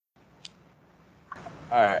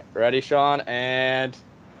All right, ready, Sean? And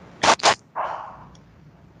I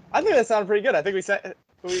think that sounded pretty good. I think we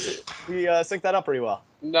synced that up pretty well.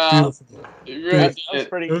 No, it really That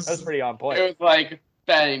was pretty on point. It was like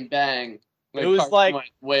bang bang. It was like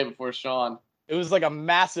way before Sean. It was like a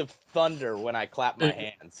massive thunder when I clapped my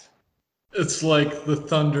hands. It's like the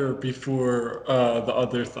thunder before the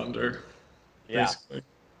other thunder. Yeah. Basically.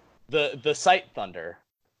 The sight thunder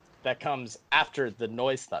that comes after the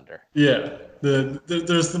noise thunder. Yeah.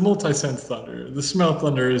 There's the multi-sense thunder. The smell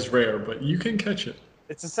thunder is rare, but you can catch it.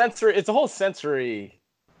 It's a whole sensory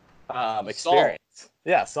experience.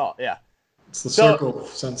 Yeah, salt. Yeah. It's the circle of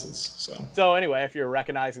senses. So anyway, if you're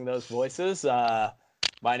recognizing those voices,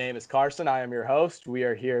 my name is Carson. I am your host. We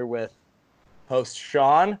are here with host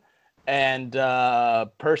Sean and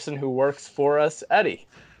person who works for us, Eddie.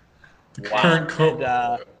 The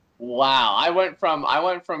current Wow, I went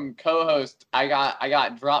from co-host. I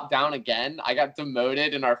got dropped down again. I got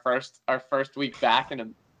demoted in our first week back.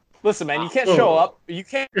 Listen, man, you can't show up. You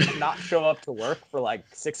can't not show up to work for like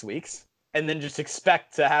 6 weeks and then just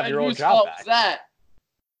expect to have your old job back. That?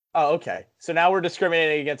 Oh, okay. So now we're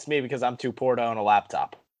discriminating against me because I'm too poor to own a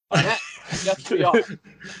laptop. Yes, we are. All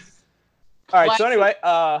right. So anyway,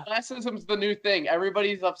 classism's the new thing.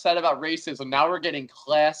 Everybody's upset about racism. Now we're getting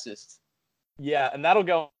classist. Yeah, and that'll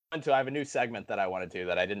go into. I have a new segment that I want to do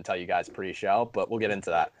that I didn't tell you guys pre-show, but we'll get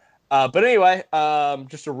into that. But anyway,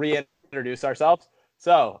 just to reintroduce ourselves.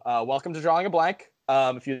 So, welcome to Drawing a Blank.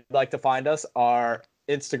 If you'd like to find us, our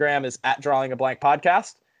Instagram is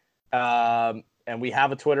 @DrawingABlankPodcast. And we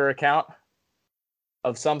have a Twitter account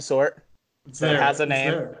of some sort that has a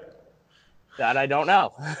name that I don't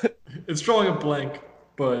know. It's Drawing a Blank,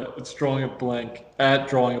 but it's Drawing a Blank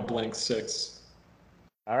 @DrawingABlank6.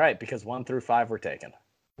 All right, because 1 through 5 were taken.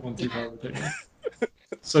 1 through 5 were taken.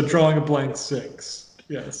 So Drawing a Blank 6.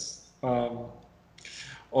 Yes.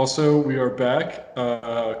 Also, we are back.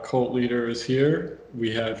 Cult Leader is here.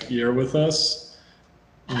 We have Ear with us.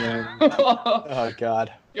 And oh,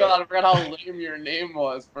 God. God, I forgot how lame your name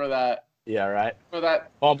was for that. Yeah, right. For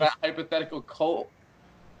that hypothetical cult.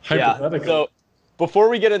 Hypothetical. Yeah, so before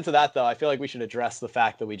we get into that, though, I feel like we should address the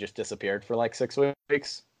fact that we just disappeared for like 6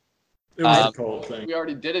 weeks. It was a cult thing. We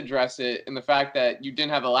already did address it in the fact that you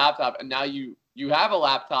didn't have a laptop, and now you have a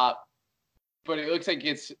laptop, but it looks like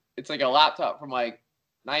it's like a laptop from like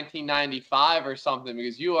 1995 or something,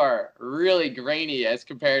 because you are really grainy as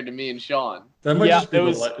compared to me and Sean. That might just be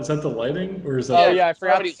is that the lighting, or is that? Oh yeah, I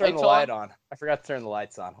forgot to turn the light on. I forgot to turn the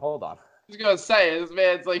lights on. Hold on. I was gonna say, this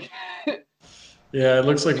man's like. Yeah, it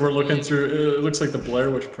looks like we're looking through. It looks like the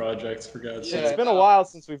Blair Witch Project, for God's sake. It's been a while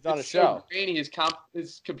since we've done a show. So grainy, his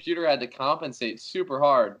computer had to compensate super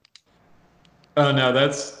hard. Oh no,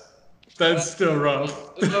 that's still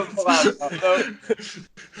rough.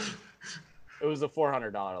 It was a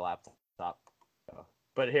 $400 laptop.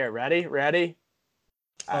 But here, ready?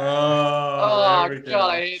 Oh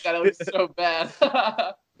God, I hate that. It looks so bad.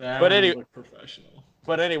 But anyway, look professional.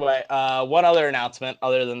 But anyway, one other announcement,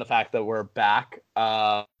 other than the fact that we're back,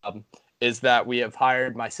 is that we have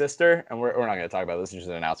hired my sister, and we're not going to talk about this. It's just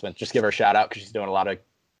an announcement. Just give her a shout out because she's doing a lot of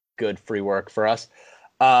good free work for us.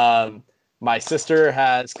 My sister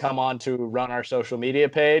has come on to run our social media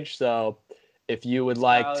page. So if you would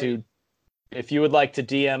like to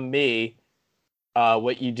DM me,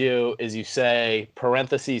 what you do is you say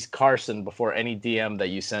parentheses Carson before any DM that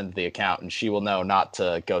you send the account, and she will know not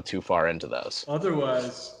to go too far into those.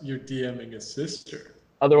 Otherwise, you're DMing a sister.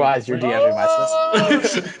 Otherwise, you're DMing my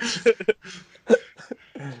sister.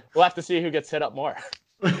 We'll have to see who gets hit up more.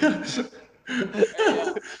 Hey,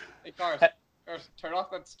 Carson, turn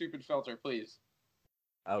off that stupid filter, please.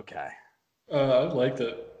 Okay. I liked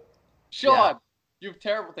it. Sean, you have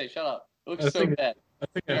terrible taste. Shut up. It looks so bad. I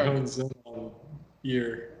think it hones in on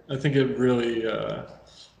Ear. I think it really,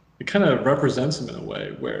 it kind of represents him in a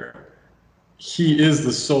way where he is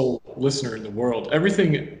the sole listener in the world.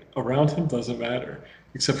 Everything around him doesn't matter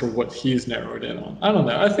except for what he's narrowed in on. I don't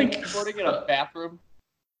know. I think recording in a bathroom.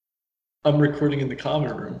 I'm recording in the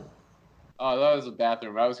common room. Oh, that was a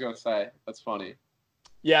bathroom. I was gonna say that's funny.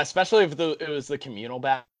 Yeah, especially if it was the communal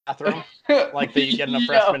bathroom, like that you get in a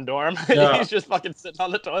freshman dorm. Yeah. He's just fucking sitting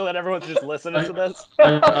on the toilet. Everyone's just listening to this.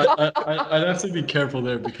 I'd have to be careful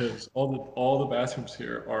there because all the bathrooms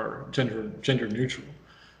here are gender neutral.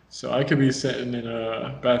 So I could be sitting in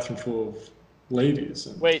a bathroom full of ladies.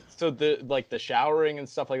 Wait, so the showering and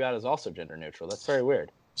stuff like that is also gender neutral. That's very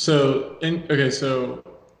weird. So I don't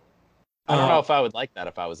know if I would like that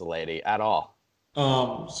if I was a lady at all.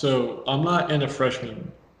 So I'm not in a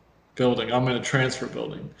freshman building. I'm in a transfer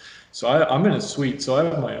building. So I'm in a suite. So I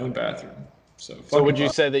have my own bathroom. So would you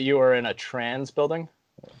say that you are in a trans building?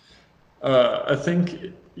 I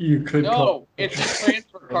think you could call No, it's a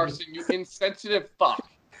transfer, Carson. You insensitive fuck.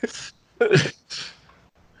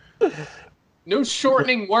 No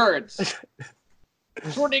shortening words.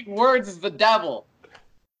 Shortening words is the devil.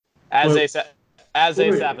 As But- ASAP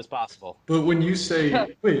wait. as possible. But when you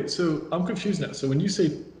say wait, so I'm confused now. So when you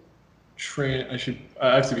say I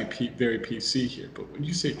have to be very PC here. But when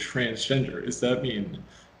you say transgender, does that mean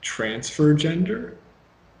transfer gender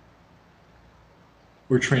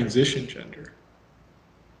or transition gender?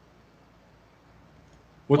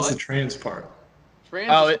 What's the What? trans part?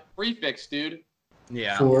 Trans is a prefix, dude.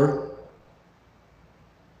 Yeah. For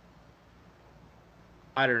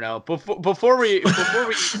I don't know. Before we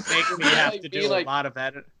make me have to do a lot of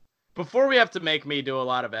edit. Before we have to make me do a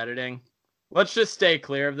lot of editing, let's just stay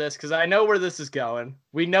clear of this because I know where this is going.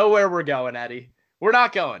 We know where we're going, Eddie. We're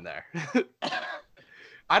not going there.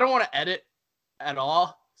 I don't want to edit at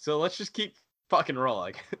all, so let's just keep fucking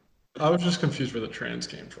rolling. I was just confused where the trans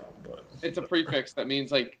came from, but It's a prefix that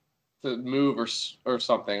means like to move or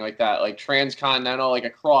something like that. Like transcontinental, like a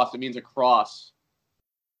cross. It means a cross.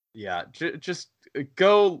 Yeah, just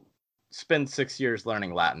go spend 6 years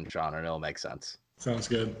learning Latin, Sean, and it'll make sense. sounds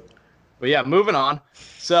good. But yeah, moving on.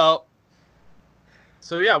 So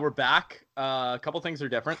yeah, we're back. A couple things are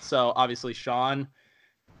different. So obviously, Sean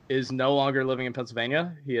is no longer living in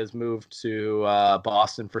Pennsylvania. He has moved to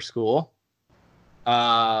Boston for school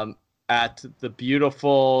at the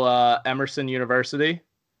beautiful Emerson University.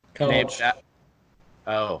 College.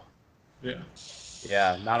 Oh,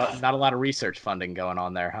 Yeah. not a lot of research funding going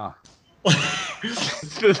on there, huh?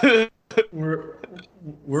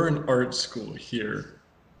 We're an art school here,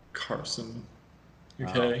 Carson.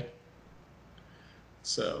 Okay.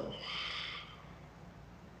 So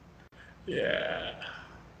yeah.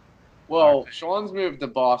 Well, Sean's moved to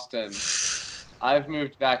Boston. I've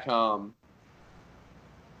moved back home.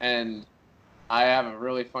 And I have a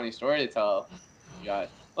really funny story to tell you guys.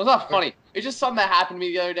 Well, it's not funny. It's just something that happened to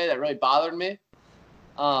me the other day that really bothered me.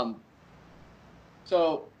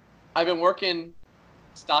 So I've been working,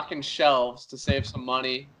 stocking shelves to save some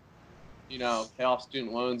money, pay off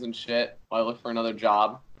student loans and shit while I look for another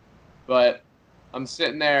job. But I'm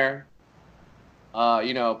sitting there,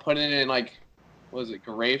 putting in like, what was it,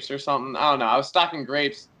 grapes or something? I don't know. I was stocking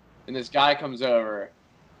grapes, and this guy comes over.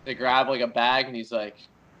 They grab like a bag, and he's like,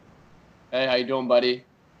 "Hey, how you doing, buddy?"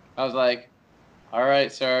 I was like, "All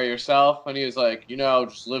right, sir, yourself?" And he was like,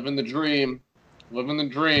 just living the dream,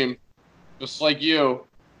 just like you.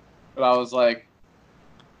 And I was like,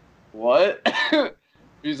 "What?"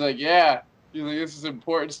 He's like, "Yeah." He's like, "This is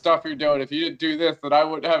important stuff you're doing. If you didn't do this, then I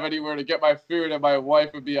wouldn't have anywhere to get my food, and my wife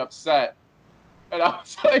would be upset." And I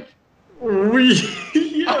was like,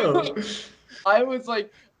 Yo. I was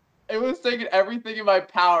like, it was taking everything in my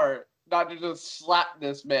power not to just slap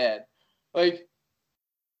this man. Like,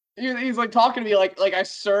 he's like talking to me like I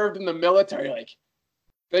served in the military. Like,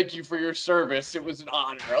 thank you for your service. It was an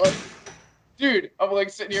honor. Like, dude, I'm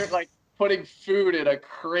like sitting here like putting food in a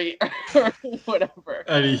crate or whatever.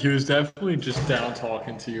 Eddie, he was definitely just down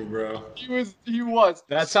talking to you, bro. He was.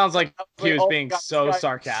 That sounds like he was oh being God, so this guy-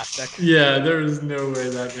 sarcastic. Yeah, there was no way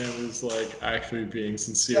that man was like actually being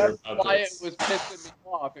sincere That's about why this. it was pissing me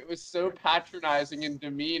off. It was so patronizing and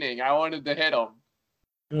demeaning. I wanted to hit him.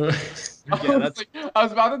 I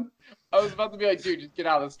was about to be like, dude, just get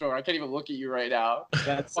out of the store. I can't even look at you right now.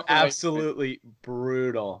 That's Fucking like- absolutely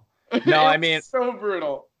brutal. No, I mean, so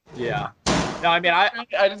brutal. yeah. No, I mean, I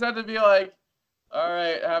just had to be like, all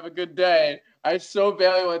right, have a good day. I so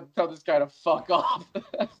badly wanted to tell this guy to fuck off.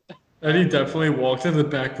 Eddie definitely walked in the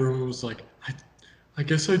back room and was like, I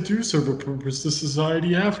guess I do serve a purpose to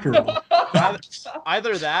society after all.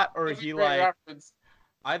 either that or It was a he great like, reference.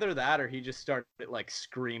 either that or he just started like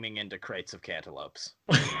screaming into crates of cantaloupes.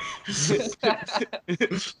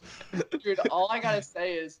 Dude, all I gotta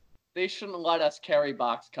say is they shouldn't let us carry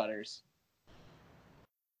box cutters.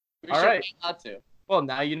 We All shouldn't right. be allowed to. Well,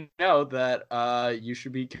 now you know that you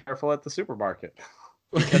should be careful at the supermarket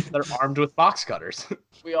because they're armed with box cutters,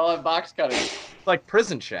 We all have box cutters. like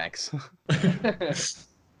prison shanks.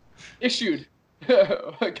 Issued.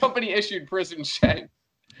 Company issued prison shank.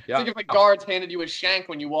 Yeah. Think if the guards handed you a shank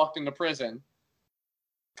when you walked into prison.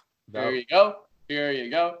 No. Here you go. Here you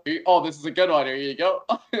go. Oh, this is a good one. Here you go.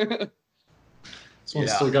 This one's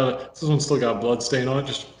Yeah. still got a blood stain on it.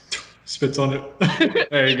 Just spits on it.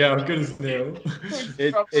 There you go. Good as new.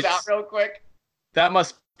 Rub it out real quick. That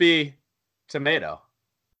must be tomato.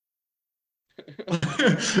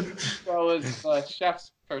 That was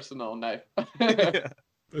chef's personal knife.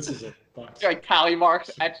 This is a box. Like tally marks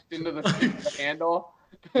etched into the handle.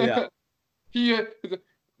 Yeah. He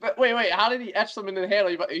But wait. How did he etch them into the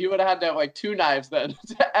handle? He would have had to have like 2 knives then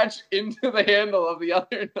to etch into the handle of the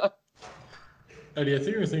other knife. Eddie, I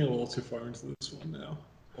think you're thinking a little too far into this one now.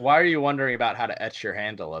 Why are you wondering about how to etch your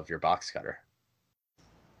handle of your box cutter?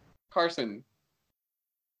 Carson,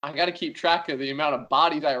 I got to keep track of the amount of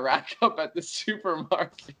bodies I rack up at the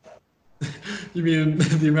supermarket. You mean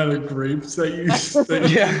the amount of grapes that you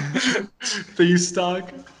that you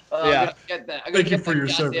stock? Yeah. Thank you for your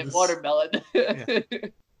service. Watermelon. Yeah.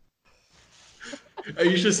 Are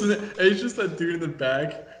you just that dude in the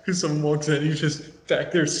back who someone walks in and he's just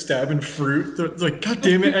back there stabbing fruit? It's like, God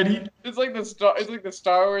damn it, Eddie! It's like the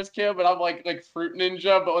Star Wars kid, but I'm like Fruit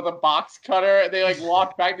Ninja, but with a box cutter. And they like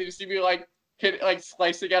walk back, they just see me like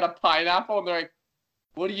slicing out a pineapple, and they're like,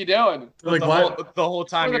 "What are you doing?" Like, the whole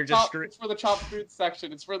time you're just It's for the chopped fruit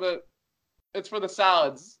section. It's for the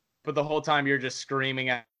salads. But the whole time you're just screaming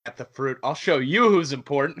at the fruit. I'll show you who's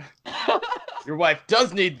important. Your wife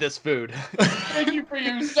does need this food. Thank you for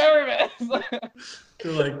your service.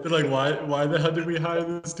 They're like, why the hell did we hire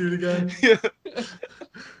this dude again?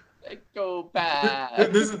 They go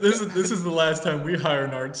bad. This is the last time we hire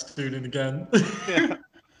an art student again. Yeah.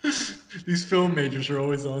 These film majors are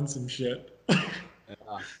always on some shit.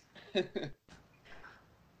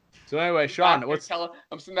 So anyway, Sean,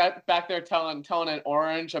 I'm sitting back there telling an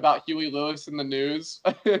orange about Huey Lewis in the news.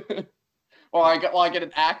 while I get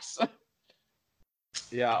an axe.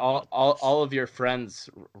 Yeah, all of your friends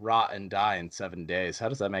rot and die in 7 days. How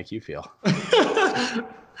does that make you feel?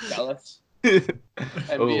 Jealous.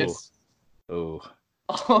 Envious. Oh.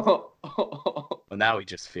 Well, now we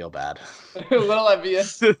just feel bad. A little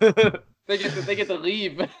envious. They get to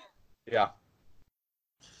leave. Yeah.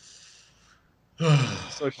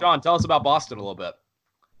 So, Sean, tell us about Boston a little bit.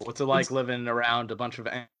 What's it like living around a bunch of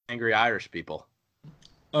angry Irish people?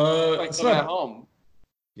 It's living at home.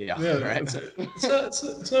 Yeah, right. Right.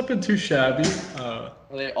 It's not been too shabby. Are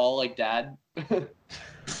they all like dad?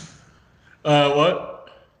 What?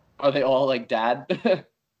 Are they all like dad?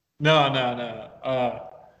 No.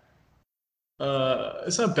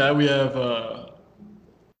 It's not bad. We have a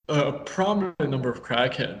prominent number of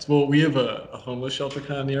crackheads. Well, we have a homeless shelter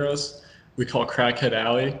kind of near us. We call Crackhead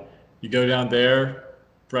Alley. You go down there,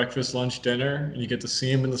 breakfast, lunch, dinner, and you get to see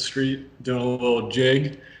them in the street doing a little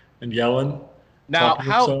jig and yelling. Now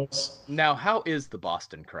how is the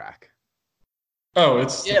Boston crack? Oh,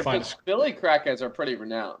 it's the finest. But Philly crackheads are pretty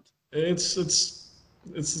renowned. It's.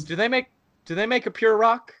 Do they make a pure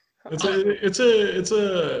rock? It's a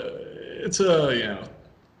you know.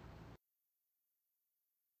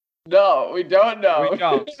 No, we don't know. We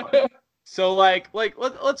don't. So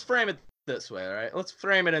let's frame it this way, right? Let's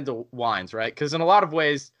frame it into wines, right? Because in a lot of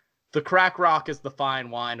ways, the crack rock is the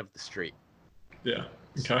fine wine of the street. Yeah.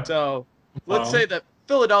 Okay. So let's say that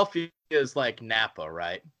Philadelphia is like Napa,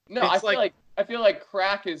 right? No, I feel like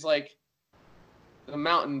crack is like the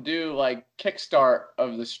Mountain Dew like kickstart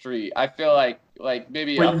of the street. I feel like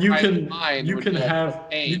maybe you can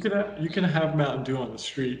have Mountain Dew on the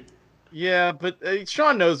street. Yeah, but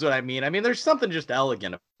Sean knows what I mean. I mean, there's something just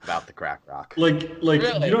elegant about the crack rock. Like really?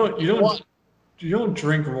 you don't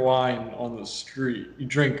drink wine on the street. You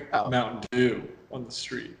drink Mountain Dew on the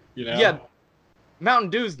street. You know? Yeah, Mountain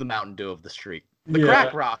Dew is the Mountain Dew of the street. The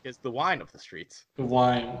crack rock is the wine of the streets. The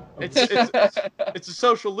wine. It's a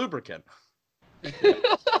social lubricant.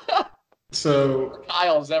 So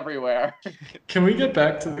Kyle's everywhere. Can we get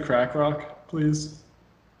back to the crack rock, please?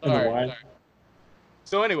 And the wine.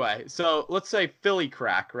 So anyway, let's say Philly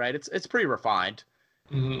crack, right? It's pretty refined.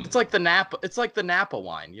 Mm-hmm. It's like the Napa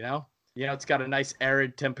wine, you know? You know, it's got a nice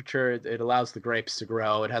arid temperature. It allows the grapes to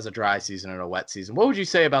grow. It has a dry season and a wet season. What would you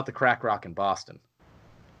say about the crack rock in Boston?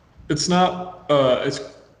 It's not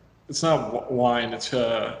it's not wine.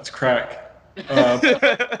 It's crack.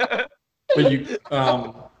 But you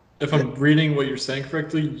if I'm reading what you're saying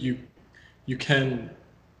correctly, you can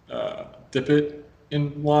dip it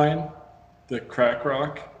in wine, the crack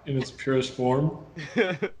rock in its purest form,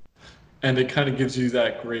 and it kind of gives you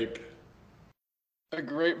that grape. A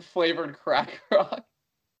grape flavored crack rock.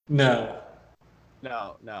 No.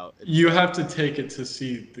 You have to take it to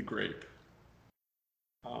see the grape.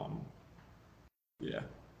 Yeah.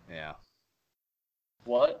 Yeah.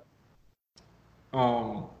 What? Wait,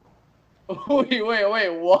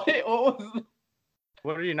 what?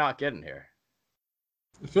 What are you not getting here?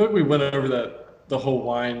 I feel like we went over the whole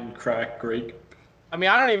wine, crack, grape. I mean,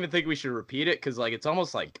 I don't even think we should repeat it because, it's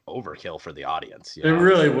almost like overkill for the audience. You know? It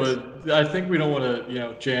really would. I think we don't want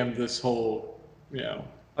to, jam this whole,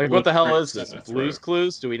 what the hell is this? Blue's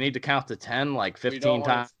Clues? Do we need to count to 10 15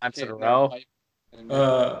 times in a row?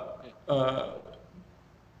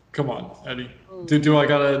 Come on, Eddie. Do I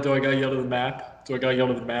gotta yell to the map? Do I gotta yell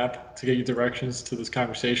to the map to get you directions to this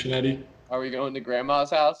conversation, Eddie? Are we going to grandma's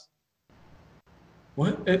house?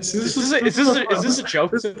 What? Is this a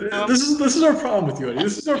joke? This is our problem with you, Eddie.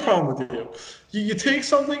 This is our problem with you. You take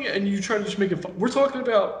something and you try to just make it fun. We're talking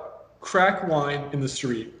about crack wine in the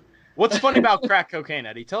street. What's funny about crack cocaine,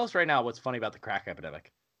 Eddie? Tell us right now what's funny about the crack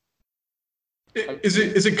epidemic. Is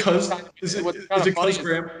it cause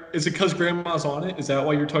grandma's on it? Is that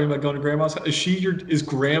why you're talking about going to grandma's house? Is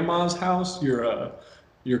grandma's house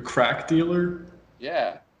your crack dealer?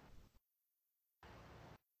 Yeah.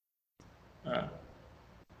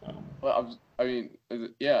 Well, I mean,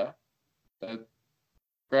 yeah.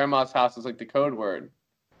 Grandma's house is like the code word.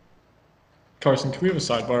 Carson, can we have a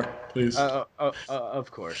sidebar, please?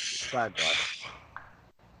 Of course. Sidebar.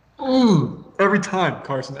 Every time,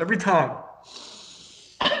 Carson. Every time.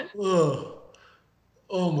 Ugh.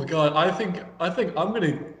 Oh my God. I think I'm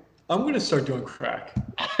gonna start doing crack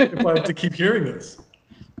if I have to keep hearing this.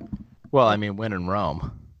 Well, I mean, when in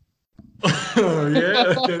Rome. Oh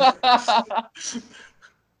yeah.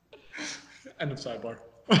 End of sidebar.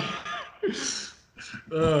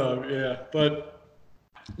 Oh yeah, but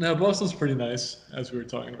now Boston's pretty nice, as we were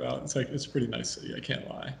talking about. It's a pretty nice city. I can't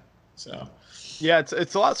lie. So. Yeah,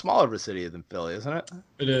 it's a lot smaller of a city than Philly, isn't it?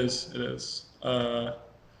 It is.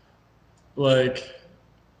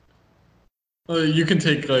 You can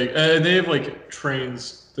take they have like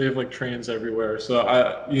trains. They have like trains everywhere.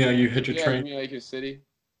 So you hit your train. You mean like a city?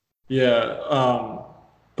 Yeah.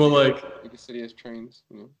 But like a city has trains.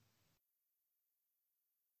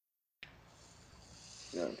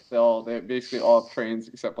 Yeah, they basically all have trains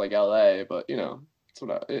except like LA. But it's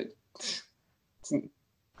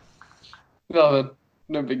no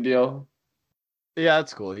big deal. Yeah,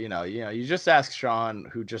 that's cool. You just ask Sean,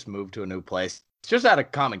 who just moved to a new place, just out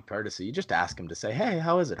of common courtesy. You just ask him to say, "Hey,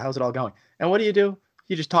 how is it? How's it all going?" And what do?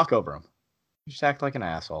 You just talk over him. You just act like an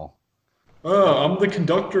asshole. Oh, I'm the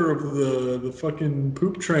conductor of the fucking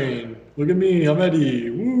poop train. Look at me, I'm Eddie.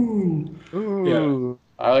 Woo! Ooh.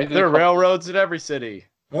 Yeah. There are railroads in every city.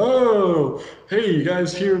 Oh, hey, you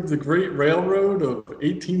guys hear of the Great Railroad of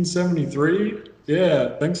 1873?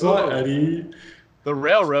 Yeah, thanks a lot, Eddie. The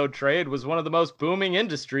railroad trade was one of the most booming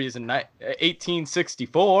industries in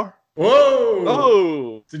 1864. Whoa!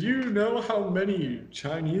 Oh! Did you know how many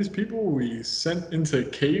Chinese people we sent into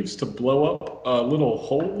caves to blow up a little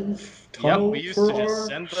hole tunnel? Yep, we used to just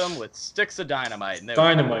send them with sticks of dynamite, and they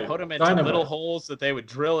would put them into little holes that they would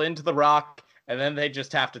drill into the rock, and then they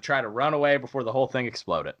just have to try to run away before the whole thing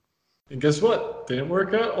exploded. And guess what? Didn't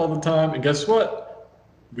work out all the time. And guess what?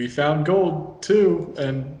 We found gold too,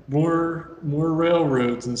 and more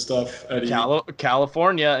railroads and stuff. Eddie.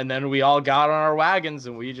 California, and then we all got on our wagons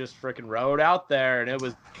and we just freaking rode out there, and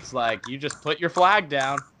it's like you just put your flag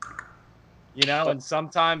down, and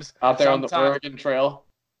sometimes out there on the Oregon Trail.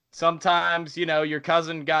 Sometimes your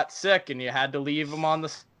cousin got sick and you had to leave him on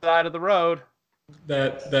the side of the road.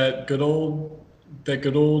 That good old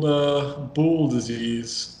bull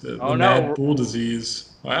disease. Mad bull disease.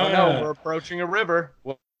 Wow. Oh no, we're approaching a river.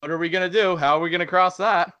 What are we going to do? How are we going to cross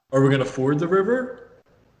that? Are we going to ford the river?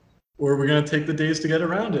 Or are we going to take the days to get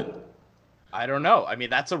around it? I don't know. I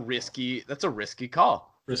mean, that's a risky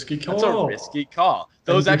call. Risky call. That's a risky call.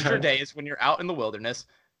 Those extra days when you're out in the wilderness,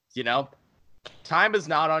 time is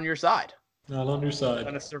not on your side. Not on your side.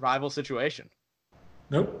 In a survival situation.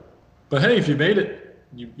 Nope. But hey, if you made it,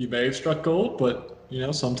 you may have struck gold, but,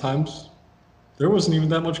 sometimes there wasn't even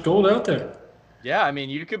that much gold out there. Yeah, I mean,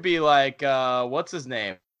 you could be like, what's his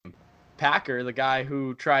name? Packer, the guy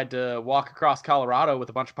who tried to walk across Colorado with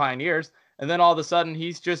a bunch of pioneers, and then all of a sudden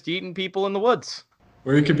he's just eating people in the woods.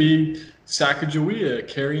 Or you could be Sacagawea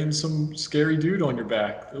carrying some scary dude on your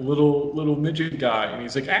back, a little midget guy, and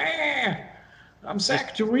he's like, I'm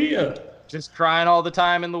Sacagawea. Just crying all the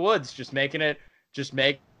time in the woods, just making it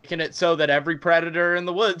so that every predator in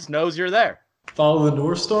the woods knows you're there. Follow the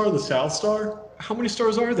North Star, the South Star? How many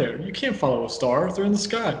stars are there? You can't follow a star. They're in the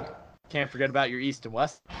sky. Can't forget about your East and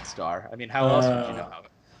West Star. I mean, how else would you know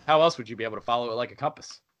how else would you be able to follow it like a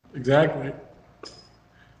compass? Exactly.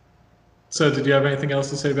 So, did you have anything else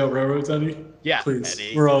to say about railroads, Eddie? Yeah, please.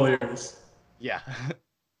 Eddie. We're all ears. Yeah.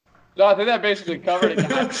 No, I think that basically covered it.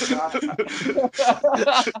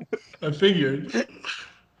 I figured.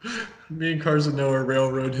 Me and Carson know our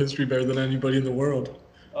railroad history better than anybody in the world.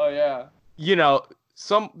 Oh yeah.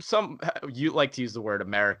 Some you like to use the word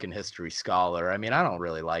American history scholar. I mean, I don't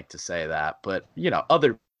really like to say that, but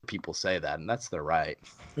other people say that, and that's their right.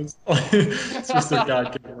 It's just their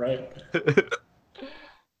God-given right.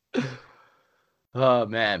 Oh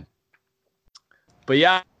man. But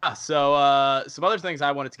yeah, so some other things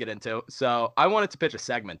I wanted to get into. So I wanted to pitch a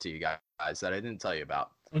segment to you guys that I didn't tell you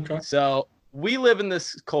about. Okay. So we live in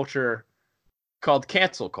this culture called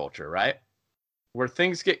cancel culture, right? Where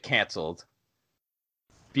things get canceled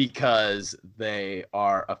because they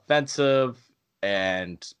are offensive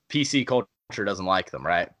and PC culture doesn't like them,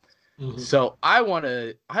 right? Mhm. So I want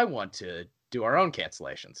to do our own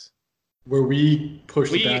cancellations. Where we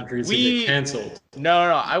push the boundaries and get canceled. No.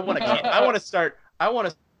 I want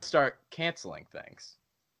to start canceling things.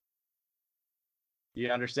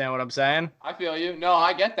 You understand what I'm saying? I feel you. No,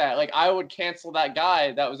 I get that. Like, I would cancel that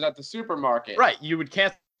guy that was at the supermarket. Right. You would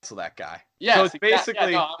cancel that guy. Yes. So it's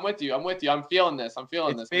basically. No, I'm with you. I'm feeling this.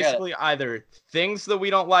 It's basically either things that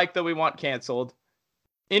we don't like that we want canceled,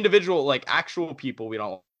 individual, like actual people we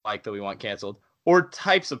don't like that we want canceled, or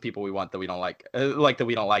types of people we want that we don't like that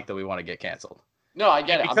we don't like that we want to get canceled. No, I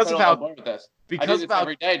get it. Because I'm of how on board with this. because I do this of how,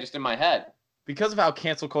 every day just in my head. because of how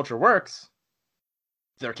cancel culture works,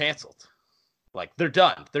 they're canceled. Like, they're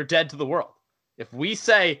done. They're dead to the world. If we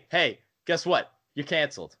say, hey, guess what? You're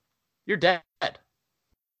canceled. You're dead.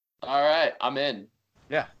 All right, I'm in.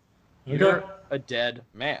 Yeah. Okay. You're a dead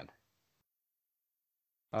man.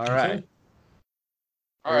 All right.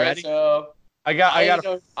 All right, ready? so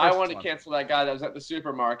I want to cancel that guy that was at the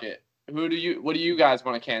supermarket. What do you guys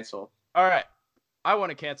want to cancel? All right. I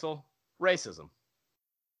want to cancel racism.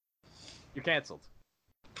 You're canceled.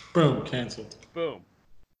 Boom, canceled. Boom.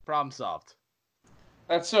 Problem solved.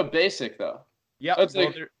 That's so basic, though. Yep. That's well,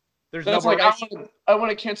 like, there's that's no more like racism. I want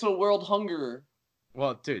to cancel world hunger.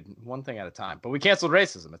 Well, dude, one thing at a time. But we canceled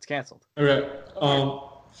racism. It's canceled. Okay.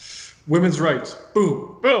 Women's rights.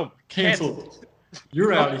 Boom. Boom. Canceled.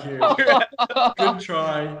 You're out of here. Good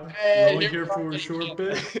try. Hey, We're only you're here for a fucking short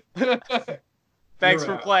bit. Thanks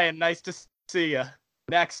You're for out. playing. Nice to see ya.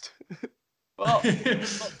 Next. Well,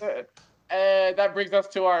 that brings us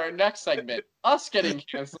to our next segment: us getting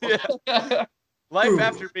canceled. Yeah. Life Boom.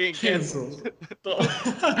 after being canceled.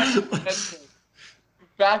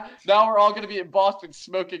 Back now, we're all gonna be in Boston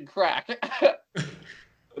smoking crack.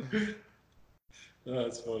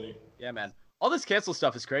 That's funny. Yeah, man. All this cancel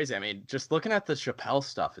stuff is crazy. I mean, just looking at the Chappelle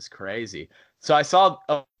stuff is crazy. So I saw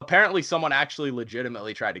apparently someone actually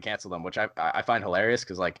legitimately tried to cancel them, which I find hilarious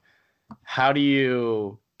because, like, how do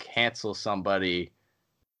you cancel somebody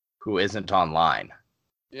who isn't online?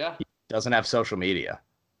 Yeah. He doesn't have social media.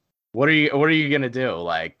 What are you gonna do?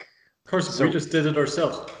 Like, Of course, we just did it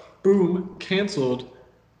ourselves. Boom, canceled.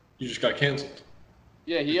 You just got canceled.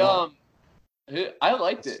 Yeah, I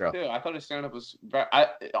liked it True. too. I thought his stand-up was.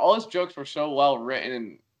 All his jokes were so well written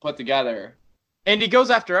and put together. and he goes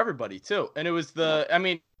after everybody too. And it was I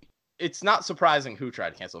mean, it's not surprising who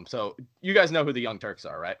tried to cancel him. So you guys know who the Young Turks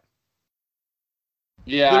are, right?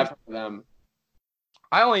 Yeah, I've heard of them.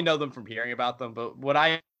 I only know them from hearing about them, but what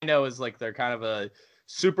I know is like they're kind of a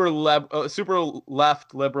super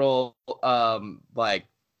left liberal like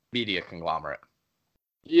media conglomerate.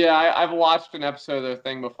 Yeah, I've watched an episode of their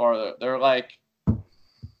thing before. They're like,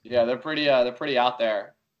 yeah, they're pretty out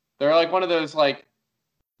there. They're like one of those like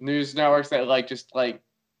news networks that like just like,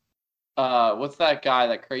 what's that guy,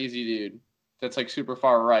 that crazy dude that's like super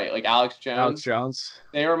far right, like Alex Jones? Alex Jones.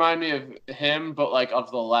 They remind me of him, but like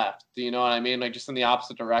of the left. Do you know what I mean? Like just in the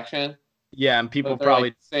opposite direction. Yeah, and people But they're,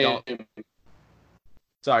 probably like, don't.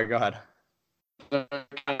 Sorry, go ahead. They're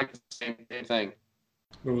kind of the same thing.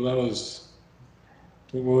 Well, what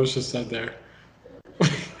was just said there?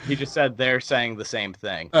 He just said they're saying the same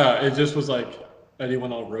thing. It just was like Eddie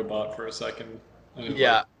went all robot for a second. And it,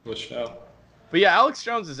 Yeah. like, glitched out. But yeah, Alex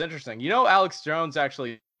Jones is interesting. You know, Alex Jones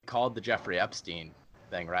actually called the Jeffrey Epstein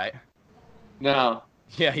thing, right? No,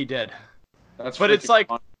 Yeah, he did. that's. But it's freaking like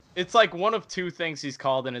fun. it's like one of two things he's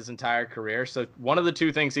called in his entire career. So one of the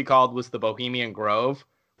two things he called was the Bohemian Grove,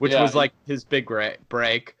 which Yeah. was like his big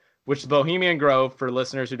break. Which the Bohemian Grove, for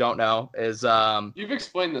listeners who don't know, is You've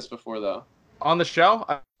explained this before, though. on the show.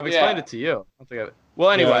 I've explained Yeah. it to you. I don't think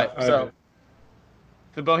well, anyway, Yeah, so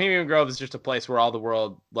the Bohemian Grove is just a place where all the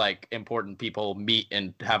world like important people meet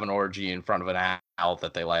and have an orgy in front of an owl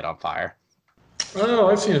that they light on fire. Oh,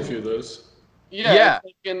 I've seen a few of those. Yeah. Yeah. It's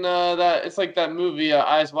like in it's like that movie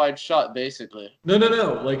Eyes Wide Shut, basically. No.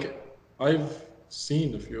 Like, I've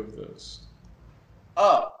seen a few of those.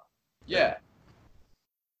 Oh, yeah.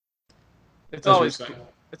 It's As always you're saying.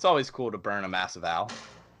 it's always cool to burn a massive owl.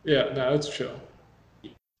 Yeah, no, it's chill.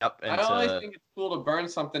 Yep. I And always think it's cool to burn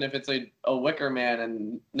something if it's a Wicker Man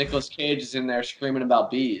and Nicolas Cage is in there screaming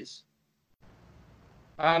about bees.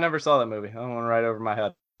 I never saw that movie. That went right over my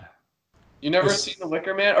head. You never It's- seen the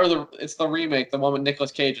Wicker Man, or it's the remake, the one with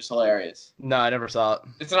Nicolas Cage is hilarious. No, I never saw it.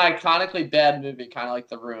 It's an iconically bad movie, kind of like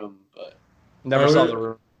The Room, but Never saw the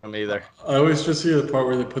room either. I always just see the part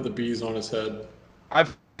where they put the bees on his head.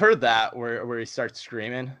 I've heard that where he starts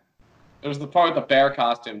screaming. There's the part with the bear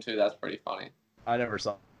costume too. That's pretty funny. I never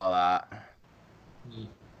saw that.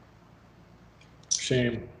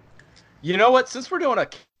 Shame. You know what? Since we're doing a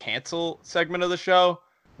cancel segment of the show,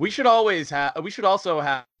 we should also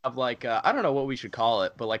have like I don't know what we should call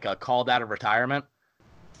it, but like a called out of retirement.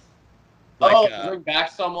 Like, bring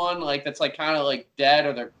back someone like that's like kind of like dead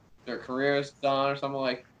or their career is done or something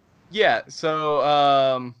like. Yeah.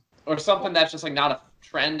 So or something that's just like not a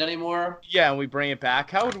trend anymore. Yeah, and we bring it back.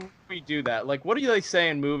 How would we do that? Like, what do they say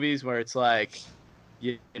in movies where it's like,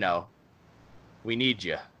 you know, we need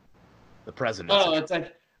you, the president? Oh, it's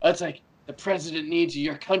like the president needs you,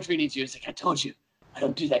 your country needs you. It's like I told you, I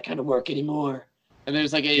don't do that kind of work anymore. And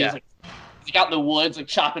there's like he's out in the woods, like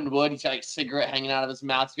chopping wood. He's got like a cigarette hanging out of his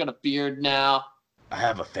mouth. He's got a beard now. I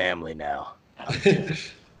have a family now.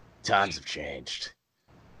 Times have changed.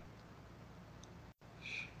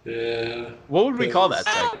 Yeah. What would we call that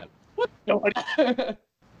segment? What?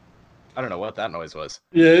 I don't know what that noise was.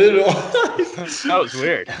 Yeah. That was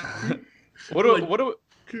weird. What do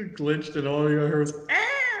glitched and all you heard was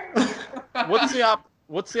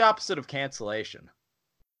what's the opposite of cancellation?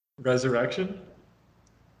 Resurrection?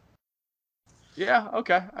 Yeah,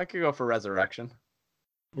 okay. I could go for resurrection.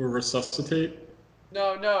 Or resuscitate?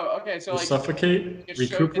 No. Okay, so like suffocate? Recuperate?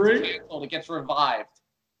 Recuperate? Gets canceled, it gets revived.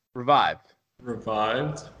 Revived.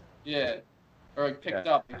 Revived? Yeah. Or like picked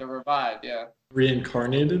up, they're revived, yeah.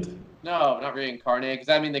 Reincarnated? No, not reincarnated, because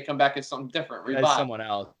that means they come back as something different. Revived. As someone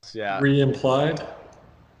else, yeah. Re-implied?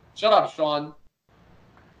 Shut up, Sean.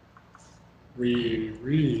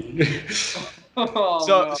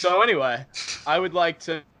 So anyway, I would like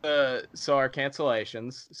to so our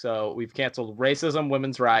cancellations. So we've canceled racism,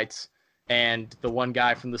 women's rights, and the one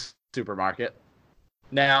guy from the supermarket.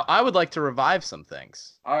 Now I would like to revive some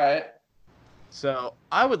things. All right. So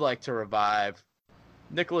I would like to revive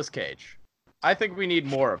Nicolas Cage. I think we need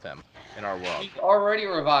more of him in our world. He's already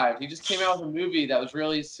revived. He just came out with a movie that was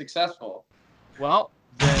really successful. Well,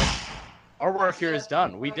 then our work here is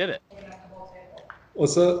done. We did it.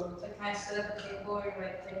 What's that? So can I set up a table or you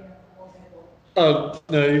might take up the whole table? Oh,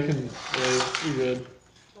 no, you can. Yeah, you good.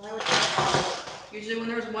 Usually when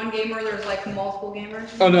there's one gamer, there's like multiple gamers.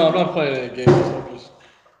 Oh, no, I'm not playing any games.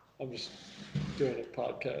 I'm just doing a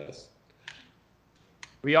podcast.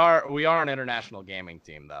 We are an international gaming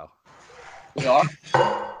team, though. We are?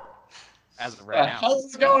 As of What right the now. hell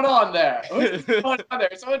is going on there? What's going on there?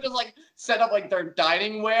 Someone just like set up like their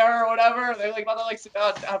dining ware or whatever. They're like about to like sit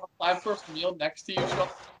down and have a 5-course meal next to you. Sean.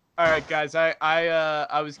 All right, guys.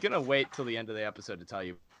 I was gonna wait till the end of the episode to tell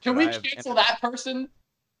you. Can we cancel that person?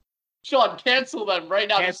 Sean, cancel them right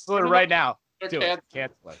now. Cancel her right now. They're Do it.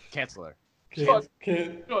 canceled. Cancel her.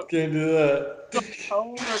 Can't do that. Tell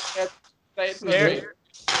them they're canceled.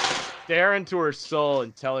 Stare into her soul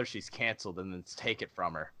and tell her she's canceled, and then take it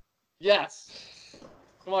from her. Yes.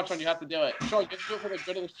 Come on, Sean, you have to do it. Sean, just do it for the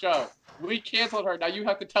good of the show. We canceled her. Now you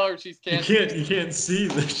have to tell her she's canceled. You can't see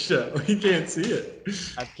the show. You can't see it.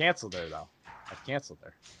 I've canceled her though. I've canceled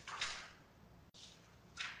her.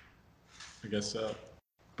 I guess so.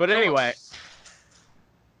 But anyway,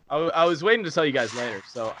 I was waiting to tell you guys later.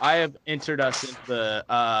 So I have entered us into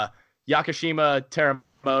the Yakashima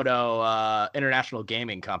Teramoto International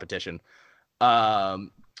Gaming Competition.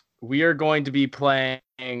 We are going to be playing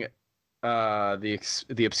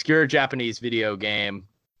the obscure Japanese video game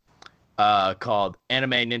called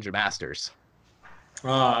Anime Ninja Masters.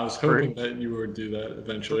 I was hoping that you would do that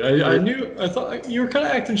eventually. I thought you were kind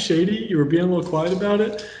of acting shady. You were being a little quiet about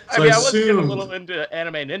it. So I was getting a little into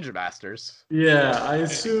Anime Ninja Masters. Yeah, I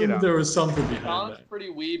assumed there was something behind Sean's that. pretty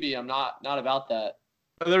weeby. I'm not about that.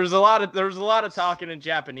 There was a lot of talking in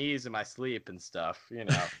Japanese in my sleep and stuff, you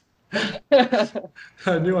know.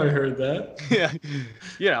 I knew I heard that. Yeah,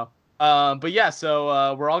 you know. But yeah,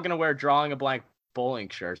 so we're all gonna wear drawing a blank bowling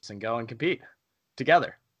shirts and go and compete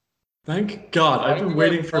together. Thank God! I've been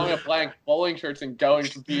waiting for drawing a blank bowling shirts and going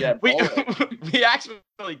to be at We bowling. we actually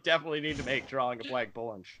definitely need to make drawing a blank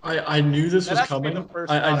bowling shirt. I knew this was That has to be coming. the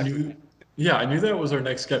first I product. knew. Yeah, I knew that was our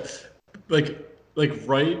next step. Like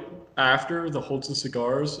right after the Holton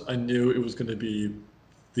Cigars, I knew it was going to be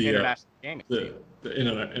the International gaming team. the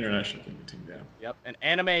international gaming team. Yeah. Yep, and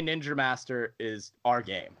Anime Ninja Master is our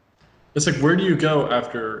game. It's like, where do you go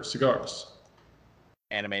after cigars?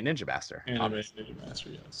 Anime Ninja Master. Anime Ninja Master,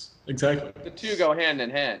 yes. Exactly. The two go hand in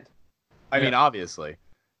hand. I mean, obviously,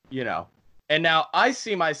 you know. And now I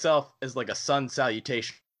see myself as like a sun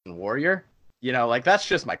salutation warrior. You know, like that's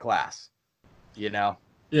just my class. You know.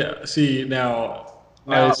 Yeah. See, now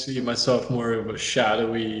No. I see myself more of a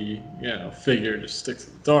shadowy, figure to stick to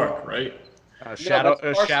the dark, right? A shadow that's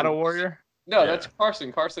Carson. shadow warrior. No, Yeah. that's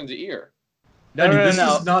Carson. Carson's ear. No, Eddie, no, no, this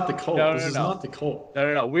no. is not the cult. No, This no, is no. not the cult.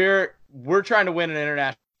 No. We're trying to win an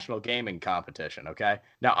international gaming competition. Okay.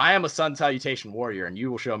 Now I am a Sun Salutation warrior, and you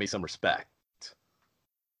will show me some respect.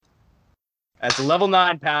 As a level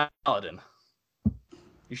 9 paladin,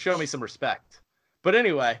 you show me some respect. But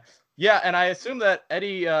anyway, yeah, and I assume that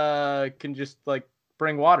Eddie can just like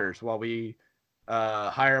bring waters while we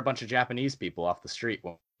hire a bunch of Japanese people off the street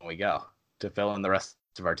when we go to fill in the rest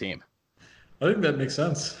of our team. I think that makes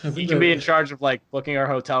sense. I He think can that, be in charge of like booking our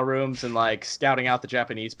hotel rooms and like scouting out the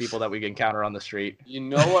Japanese people that we encounter on the street. You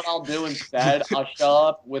know what I'll do instead? I'll show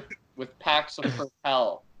up with packs of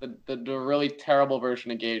Propel, the really terrible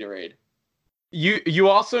version of Gatorade. You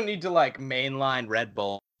also need to like mainline Red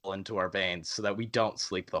Bull into our veins so that we don't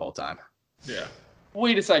sleep the whole time. Yeah.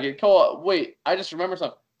 Wait a second. Wait, I just remember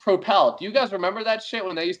something. Propel. Do you guys remember that shit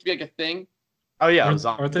when that used to be like a thing? Oh yeah, it was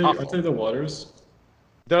Aren't awful. they the waters?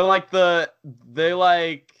 They're like They're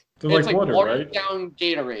It's like water, watered right? down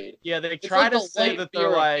Gatorade. yeah, they It's try like to the say light that beer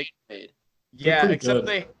they're of like Gatorade. yeah, pretty except good.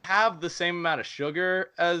 they have the same amount of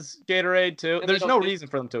sugar as Gatorade too. And they There's don't no taste- reason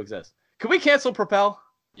for them to exist. Can we cancel Propel?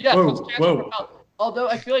 Yes, Whoa, let's cancel whoa. Propel. Although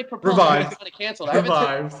I feel like Propel Revived. is kind of canceled. I haven't seen a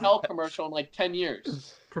Revived. Propel commercial in like 10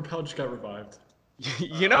 years. Propel just got revived.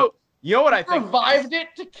 you know what I think? Revived it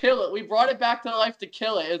to kill it. We brought it back to life to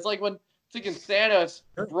kill it. It's like when freaking Thanos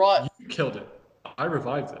brought. You killed it. I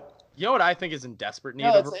revived it. You know what I think is in desperate need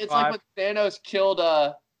No, of it's like when Thanos killed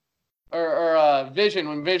Vision,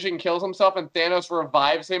 when Vision kills himself and Thanos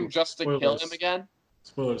revives him just to kill Spoilers. him again.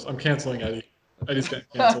 Spoilers. I'm canceling Eddie. Eddie's getting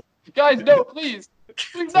canceled. Guys, no, please.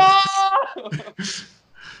 Please, no!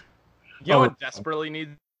 You know what desperately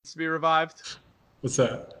needs to be revived? What's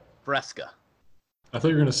that? Fresca. I thought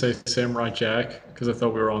you were gonna say Samurai Jack because I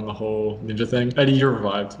thought we were on the whole ninja thing. Eddie, you're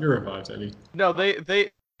revived. You're revived, Eddie. No, they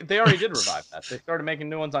already did revive that. They started making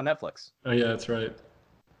new ones on Netflix. Oh yeah, that's right.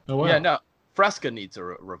 Oh wow. Yeah, no, Fresca needs a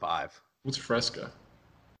revive. What's Fresca?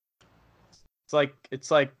 It's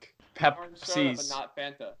like Orange soda, but Pepsi's. not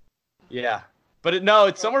Fanta. Yeah, but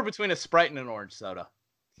it's somewhere between a Sprite and an orange soda.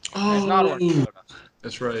 It's not orange soda.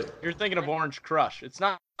 That's right. You're thinking of Orange Crush. It's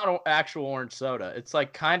not actual orange soda. It's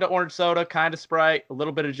like kind of orange soda, kind of Sprite, a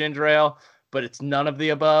little bit of ginger ale, but it's none of the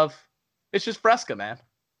above. It's just Fresca, man.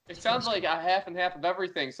 It sounds like a half and half of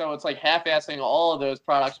everything, so it's like half-assing all of those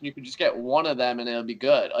products, and you could just get one of them, and it'll be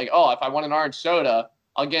good. Like, oh, if I want an orange soda,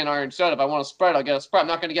 I'll get an orange soda. If I want a Sprite, I'll get a Sprite. I'm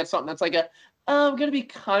not going to get something that's like I'm going to be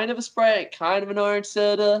kind of a Sprite, kind of an orange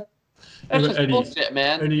soda. That's Yeah, just Eddie, bullshit,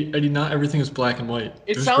 man. Eddie, not everything is black and white.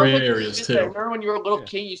 It There's sounds gray like areas shit too. that- Remember when you were a little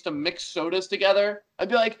kid, you used to mix sodas together? I'd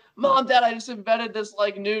be like, Mom, Dad, I just invented this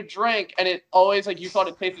like new drink, and it always like you thought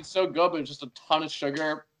it tasted so good, but it was just a ton of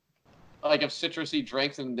sugar, like of citrusy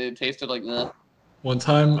drinks, and they tasted like. One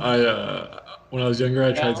time, when I was younger,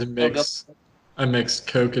 I tried to Yeah, mix. I mixed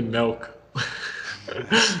Coke and milk.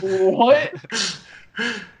 What?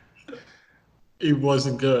 It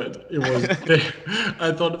wasn't good. It wasn't fair.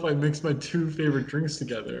 I thought if I mixed my two favorite drinks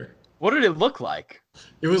together, What did it look like?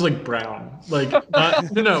 it was like brown. Like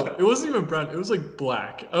no, it wasn't even brown. It was like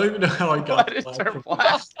black. I don't even know how I Why got did it black. turn from-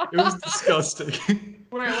 black? It was disgusting.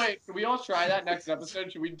 Wait. Can we all try that next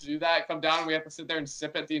episode? Should we do that? Come down and we have to sit there and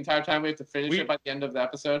sip it the entire time. We have to finish it by the end of the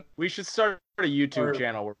episode. We should start a YouTube Or-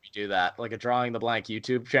 channel where we do that, like a Drawing the Blank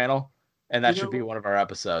YouTube channel, and that You should know- be one of our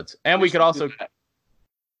episodes. And we could also do that.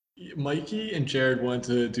 Mikey and Jared wanted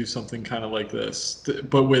to do something kind of like this,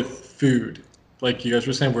 but with food. Like you guys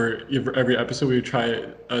were saying, where every episode we would try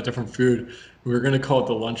a different food. We were gonna call it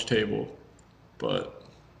the lunch table, but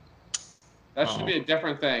That should be a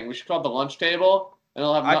different thing. We should call it the lunch table, and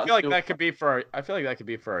it'll have. I nothing feel like to do that could be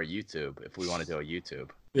for our YouTube if we want to do a YouTube.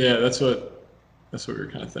 yeah, that's what we were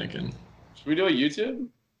kind of thinking. Should we do a YouTube?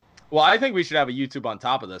 Well, I think we should have a YouTube on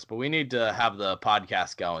top of this, but we need to have the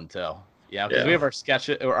podcast going too. Yeah, because Yeah. we have our sketch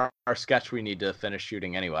or our sketch we need to finish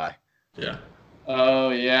shooting anyway. Yeah. Oh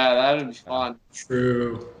yeah, that'd be fun.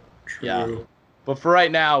 True. Yeah. But for right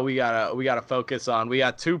now, we gotta focus on. We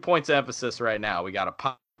got 2 points of emphasis right now. We got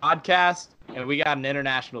a podcast and we got an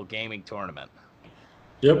international gaming tournament.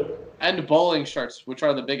 Yep. And bowling shirts, which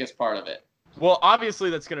are the biggest part of it. Well, obviously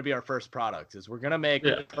that's gonna be our first product. Is we're gonna make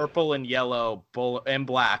Yeah. purple and yellow and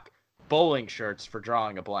black bowling shirts for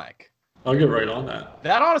Drawing a Blank. I'll get right on that.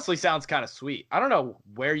 That honestly sounds kind of sweet. I don't know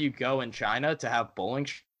where you go in China to have bowling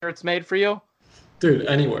shirts made for you. Dude,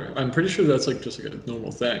 anywhere. I'm pretty sure that's like just like a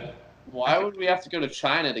normal thing. Why would we have to go to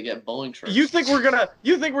China to get bowling shirts? You think we're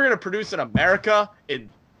gonna produce in America in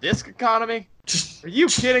this economy? Are you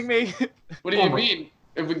kidding me? What do you mean?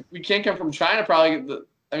 if we can't come from China, probably.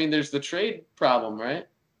 I mean, there's the trade problem, right?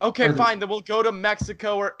 Okay, Or- fine. Then we'll go to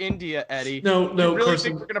Mexico or India, Eddie. No, You really Carson.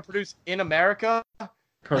 think we're gonna produce in America?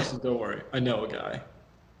 Carson, don't worry. I know a guy.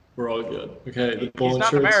 We're all good. Okay, the He's bull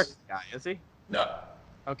not an insurance. American guy, is he? No.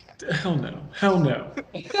 Okay. Hell no. Hell no.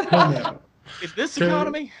 Hell no. In this Okay.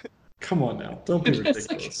 economy? Come on now. Don't be It's like-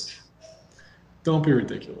 ridiculous. Don't be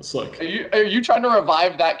ridiculous. Look. Are you trying to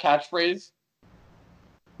revive that catchphrase?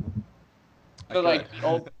 I The like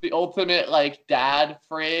could. the ultimate like dad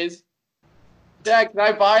phrase. Dad, can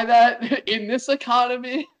I buy that in this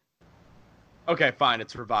economy? Okay, fine.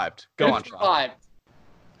 It's revived. Go on, It's Sean. revived.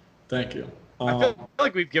 Thank you. I feel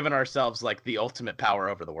like we've given ourselves like the ultimate power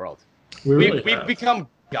over the world. we really We've have. become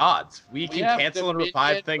gods. We can have cancel and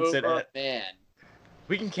revive dominion things over at man.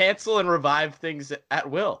 we can cancel and revive things at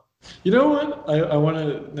will. You know what? I want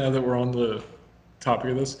to, now that we're on the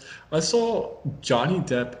topic of this, I saw Johnny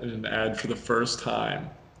Depp in an ad for the first time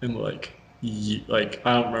in like I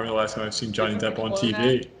don't remember the last time I've seen Johnny Is it Depp on McLaren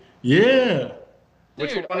TV. Yeah.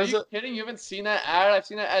 Which Dude, one are is you it? kidding? You haven't seen that ad? I've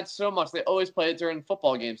seen that ad so much. They always play it during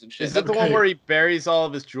football games and shit. Is it the one Okay. where he buries all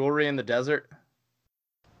of his jewelry in the desert?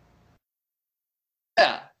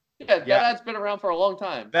 Yeah. Yeah, that Yeah. ad's been around for a long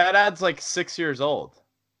time. That ad's like 6 years old.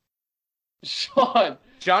 Sean,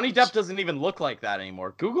 Johnny Depp doesn't even look like that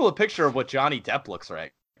anymore. Google a picture of what Johnny Depp looks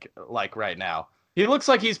like right now. He looks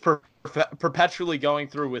like he's perpetually going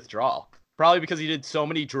through withdrawal. Probably because he did so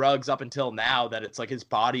many drugs up until now that it's like his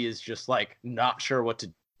body is just like not sure what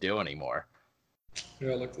to do anymore.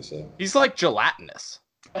 Here, I look this up. He's like gelatinous.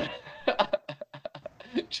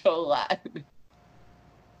 Joe Latin.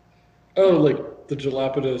 Oh, like the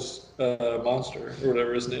Galapagos monster or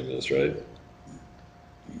whatever his name is, right?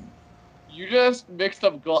 You just mixed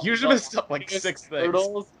up You just mixed up like 6 things.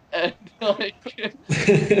 turtles and like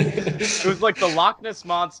It was like the Loch Ness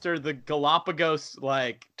monster, the Galapagos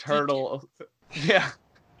like turtle. Yeah.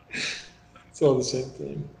 It's all the same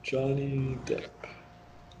thing. Johnny Depp.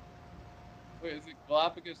 wait, is it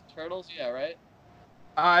Galapagos turtles? Yeah, right?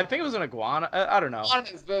 I think it was an iguana. I don't know.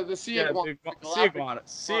 Iguanas, the sea Yeah, iguana. sea iguana.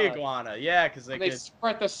 Sea iguana. Yeah, because they And they could.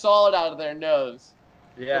 squirt the solid out of their nose.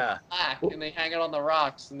 Yeah. Black, and they hang it on the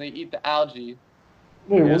rocks and they eat the algae.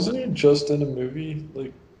 Wait, Yeah. wasn't he just in a movie?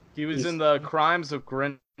 Like, He was Yes. in the Crimes of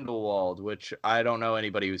Grindelwald, which I don't know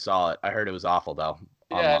anybody who saw it. I heard it was awful though.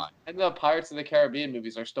 Yeah, Online. and the Pirates of the Caribbean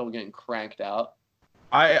movies are still getting cranked out.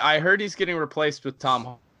 I heard he's getting replaced with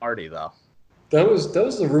Tom Hardy though. that was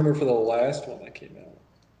the rumor for the last one that came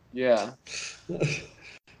Yeah. out.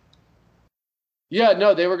 Yeah,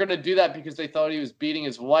 no, they were gonna do that because they thought he was beating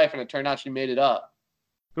his wife, and it turned out she made it up.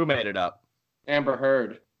 Who made it up? Amber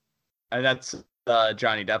Heard. And that's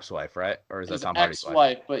Johnny Depp's wife, right? Or is that His Tom Hardy's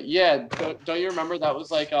wife? ex-wife, but yeah, don't you remember that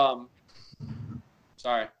was like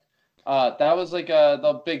sorry, that was like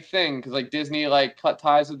the big thing because like Disney like cut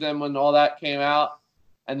ties with them when all that came out,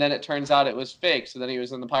 and then it turns out it was fake. So then he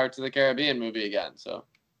was in the Pirates of the Caribbean movie again. So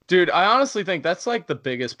Dude, I honestly think that's like the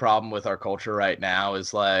biggest problem with our culture right now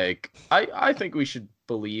is like I think we should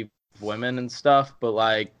believe women and stuff, but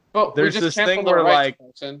like but There's we just this thing canceled the where, rights like-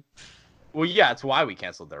 person. well yeah, it's why we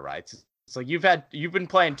canceled their rights. It's like you've been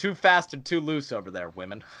playing too fast and too loose over there,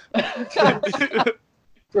 women.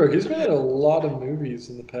 Bro, he's been in a lot of movies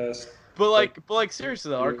in the past. But like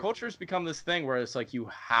seriously though, our culture has become this thing where it's like you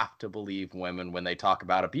have to believe women when they talk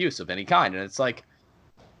about abuse of any kind, and it's like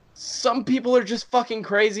some people are just fucking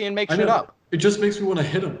crazy and make I shit know. up. It just makes me want to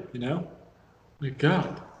hit him, you know? My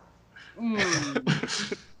God.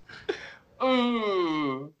 Mm.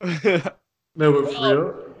 Ooh, No, but for Well,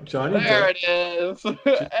 real, Johnny there Depp. it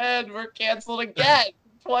is, and we're canceled again,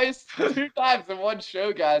 twice, 2 times in one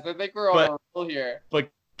show, guys. I think we're on a roll here. But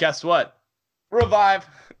guess what? Revive.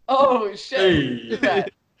 Oh shit! Hey. Look at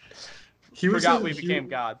that. He was Forgot in, we became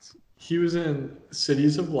gods. He was in City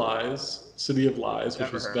of Lies, which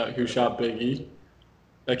Never was heard about of who it. shot Biggie.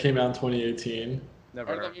 That came out in 2018.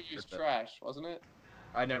 Never Or heard that of movie was it. trash, wasn't it?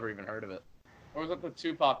 I never even heard of it. Or was that the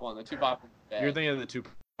Tupac one? The Tupac one was bad. You're thinking of the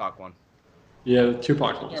Tupac one. Yeah,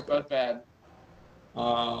 Tupac was They're bad. both bad. I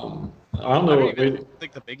don't I know don't what even made,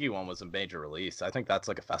 think the Biggie one was a major release. I think that's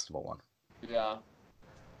like a festival one. Yeah.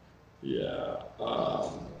 yeah.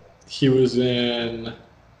 He was in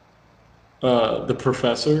The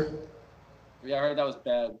Professor, Yeah, I heard that was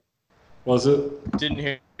bad. was it? Didn't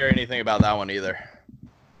hear anything about that one either.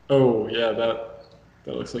 Oh yeah, that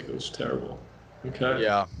looks like it was terrible. Okay.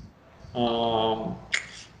 Yeah.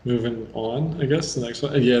 Moving on, I guess the next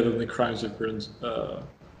one. Yeah, then the Crimes of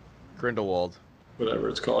Grindelwald. whatever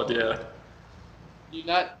it's called. Yeah, Do you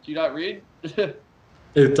not read?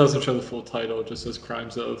 it doesn't show the full title. It just says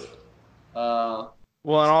Crimes of.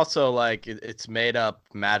 Well, and also like it's made up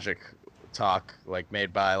magic talk, like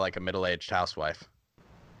made by like a middle-aged housewife.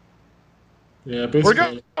 Yeah, We're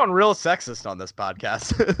basically. going real sexist on this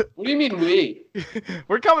podcast. What do you mean we?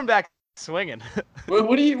 We're coming back swinging.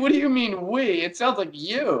 What do you mean we? It sounds like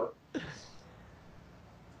you.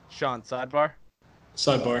 Sean, sidebar.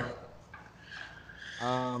 Sidebar.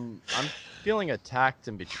 I'm feeling attacked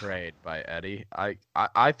and betrayed by Eddie.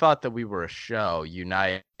 I thought that we were a show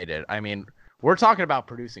united. I mean, we're talking about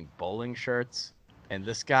producing bowling shirts, and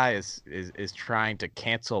this guy is trying to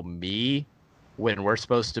cancel me when we're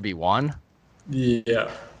supposed to be one.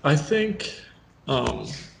 Yeah, I think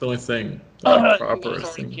the only thing that proper You already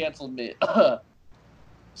thing. canceled me.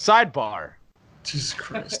 Sidebar. Jesus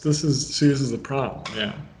Christ, this is the problem.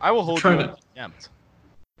 Yeah, I will hold you trying in to-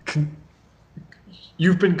 contempt.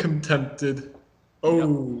 You've been contempted.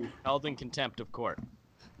 Oh, Held in contempt of court.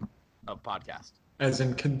 Of podcast. as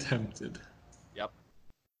in contempted. Yep.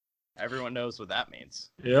 Everyone knows what that means.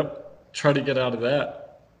 Yep. Try to get out of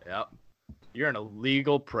that. Yep. You're an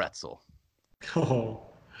illegal pretzel. Oh,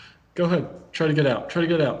 go ahead. Try to get out. Try to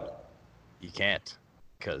get out. You can't,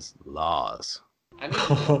 because laws. I need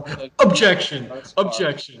to- Objection. Most part.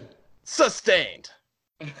 Objection. Sustained.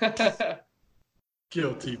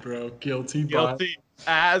 Guilty, bro. Guilty. Guilty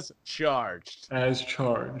as charged. As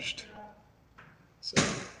charged. So.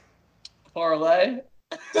 Parlay.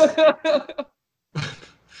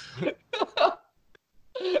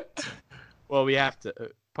 Well, we have to.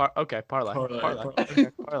 Okay, parlay. Parlay, Parlay. parlay. Okay,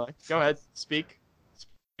 parlay. Go ahead. Speak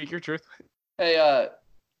your truth. Hey,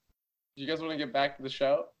 do you guys want to get back to the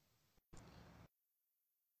show?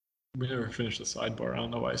 We never finished the sidebar. I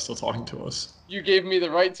don't know why he's still talking to us. You gave me the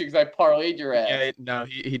right to because I parlayed your ass. Yeah, no,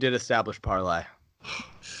 he did establish parlay.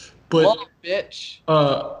 But Law, bitch.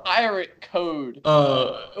 Pirate code.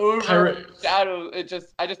 Over pirate. shadow.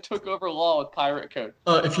 I just took over law with pirate code.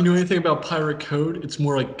 If you know anything about pirate code, it's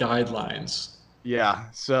more like guidelines. Yeah.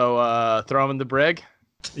 So throw him in the brig.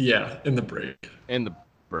 Yeah, in the break. In the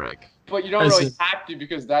brig. But you don't As really in- have to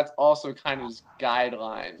because that's also kind of just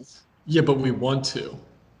guidelines. Yeah, but we want to.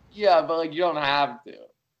 Yeah, but like you don't have to.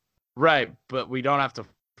 Right, but we don't have to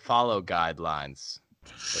follow guidelines.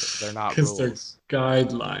 They're not Because they're rules.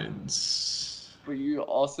 guidelines. But you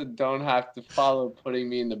also don't have to follow putting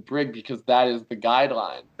me in the brig because that is the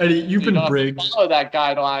guideline. Eddie, you've You been don't have to brigged. follow that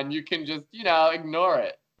guideline. You can just, ignore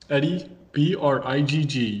it. Eddie,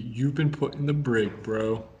 BRIGG, you've been put in the brig,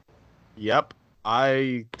 bro. Yep.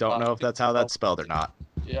 I don't know if that's how that's spelled or not.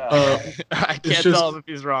 Yeah. I can't just- tell if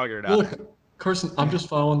he's wrong or not. Look, Carson, I'm just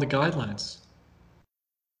following the guidelines.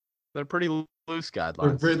 They're pretty loose They're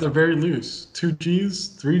guidelines. they're very loose. 2 Gs,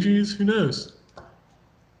 3 Gs, who knows?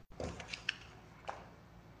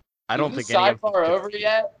 I don't Is think this any of them sidebar could- over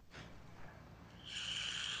yet?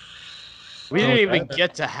 We didn't Oh, even that-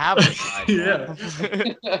 get to have a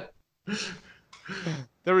sidebar. Yeah.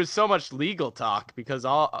 There was so much legal talk because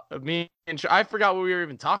I forgot what we were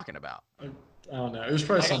even talking about. I don't know. It was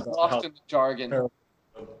probably I got something lost about in the jargon. how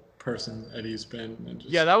the person Eddie's been. And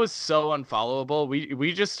just, Yeah, that was so unfollowable.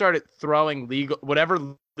 We just started throwing whatever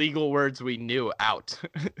legal words we knew out.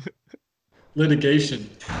 litigation.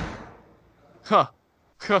 Huh.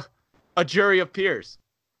 A jury of peers.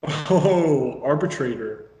 Oh,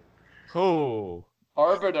 arbitrator. Oh.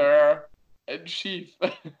 Arbiter and chief.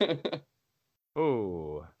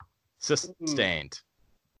 Oh. Sustained.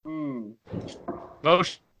 Hmm.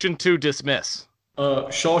 Motion to dismiss.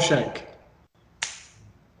 Shawshank.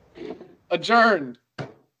 Adjourned.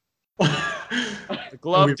 The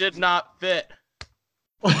glove we- did not fit.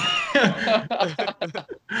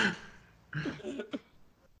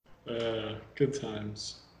 Good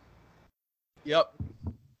times. Yep.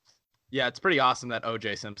 Yeah, it's pretty awesome that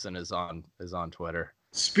OJ Simpson is on Twitter.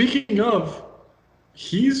 Speaking of,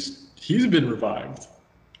 he's been revived.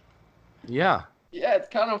 Yeah. Yeah, it's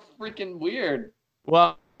kind of freaking weird.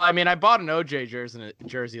 Well, I mean, I bought an OJ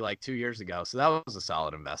jersey like 2 years ago, so that was a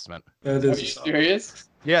solid investment. That Are is you serious?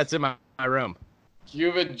 Yeah, it's in my room. Do you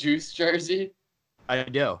have a juice jersey? I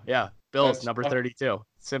do. Yeah. Bills That's number fuck- 32.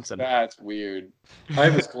 Simpson. That's weird. I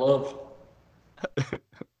have his glove.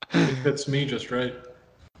 It fits me just right.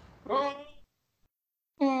 Oh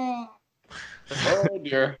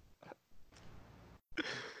dear.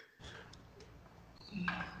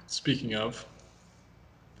 Speaking of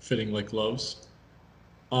fitting like gloves,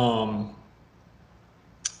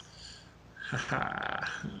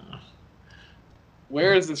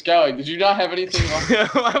 Where is this going? Did you not have anything on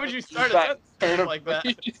Why would you start a that sentence like that?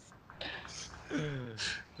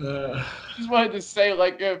 uh, Just wanted to say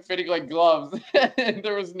fitting like gloves, and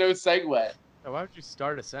there was no segue. Why would you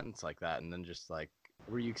start a sentence like that and then just like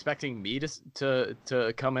Were you expecting me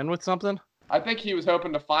to come in with something? I think he was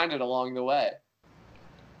hoping to find it along the way.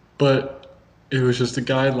 But it was just a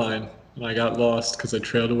guideline, and I got lost because I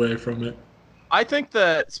trailed away from it. I think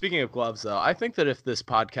that, speaking of gloves, though, I think that if this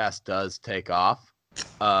podcast does take off,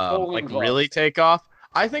 Bowling gloves. really take off,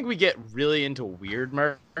 I think we get really into weird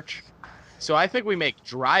merch. So I think we make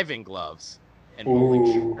driving gloves and bowling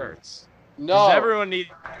Ooh. shirts. No, 'Cause everyone needs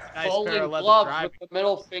a nice bowling pair of leather gloves driving. with the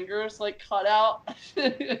middle fingers like cut out.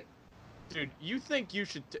 Dude, you think you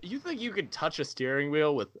could touch a steering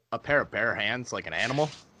wheel with a pair of bare hands like an animal?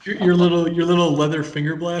 Your little leather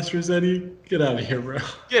finger blasters, Eddie. Get out of here, bro.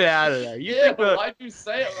 Get out of there. You Yeah, think but that- why'd you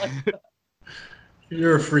say it like that?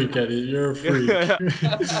 You're a freak, Eddie. You're a freak.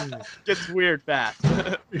 Gets weird fast.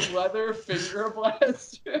 Leather finger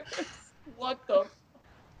blasters? What the?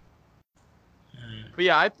 But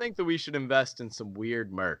yeah, I think that we should invest in some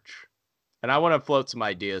weird merch. And I want to float some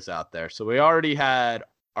ideas out there. So we already had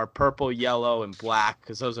our purple, yellow, and black,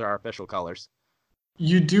 because those are our official colors.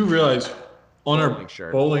 You do realize on our Bowling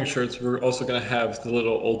shirt. bowling shirts, we're also going to have the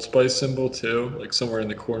little Old Spice symbol too, like somewhere in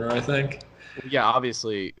the corner, I think. Yeah,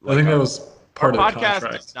 obviously. I think that was part our of the podcast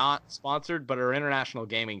contract. is not sponsored, but our international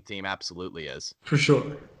gaming team absolutely is. For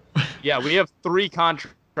sure. Yeah, we have 3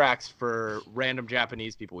 contracts for random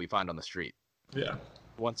Japanese people we find on the street. Yeah.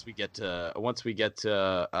 Once we get to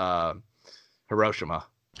Hiroshima.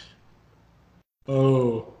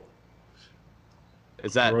 Oh,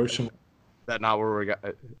 Is that Hiroshima. not where we're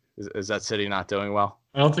is that city not doing well?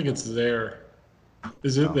 I don't think it's there.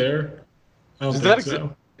 Is it there? I don't Does think that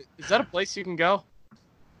so. Is that a place you can go?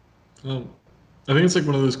 I think it's like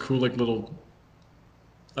one of those cool, like little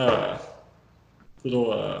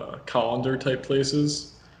colander type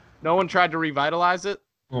places. No one tried to revitalize it?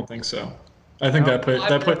 I don't think so. I think No? I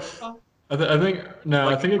think no.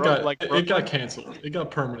 Like I think it got like it Brooklyn? got canceled. It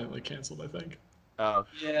got permanently canceled. I think. The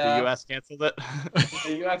Yeah, U.S. canceled it.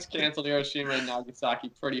 the U.S. canceled Hiroshima and Nagasaki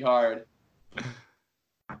pretty hard.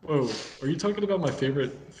 Whoa, are you talking about my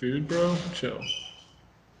favorite food, bro? Chill.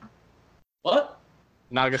 What?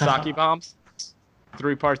 Nagasaki bombs.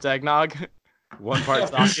 3 parts eggnog. 1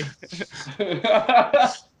 part sake.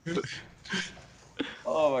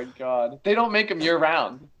 Oh my god. They don't make them year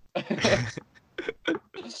round.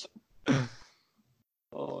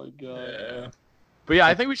 Oh my god. Yeah. But yeah,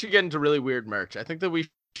 I think we should get into really weird merch. I think that we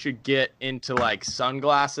should get into like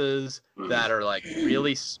sunglasses that are like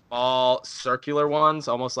really small circular ones,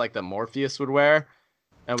 almost like the Morpheus would wear.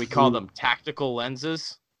 And we call Ooh. them tactical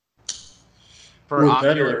lenses for Or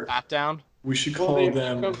ocular better. pat down. We should Well, call they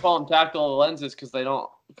them. don't call them tactile lenses because they don't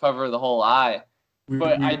cover the whole eye.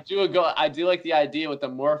 But I do like the idea with the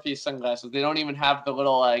Morpheus sunglasses. They don't even have the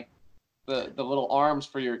little like the little arms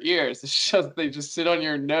for your ears. It's just they just sit on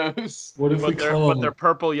your nose. What if we call But them? they're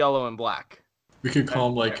purple, yellow, and black. We could call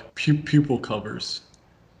them like pupil covers.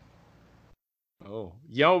 Oh,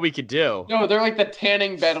 you know what we could do? No, they're like the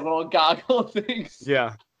tanning bed little goggle things.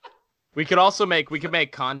 Yeah. We could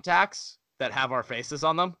make contacts that have our faces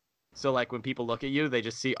on them. So like when people look at you, they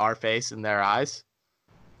just see our face in their eyes.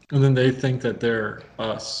 And then they think that they're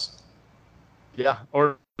us. Yeah.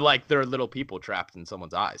 Or like they're little people trapped in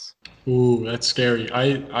someone's eyes. Ooh, that's scary.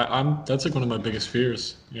 I'm that's like one of my biggest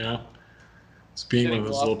fears, you know? It's being one Getting of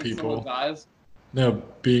those lost little in someone's people. eyes. No,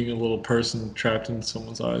 being a little person trapped in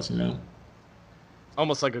someone's eyes, you know?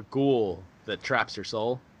 Almost like a ghoul that traps your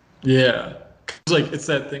soul. Yeah. It's like it's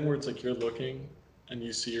that thing where it's like you're looking and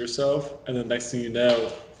you see yourself, and then next thing you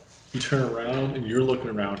know, you turn around and you're looking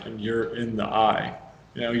around and you're in the eye.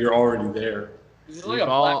 You know, you're already there. Is it like We've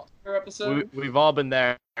a all- Black Mirror episode? We've all been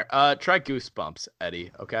there. Try Goosebumps,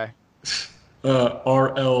 Eddie, okay?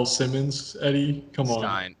 R.L. Simmons, Eddie, come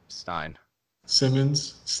on. Stein.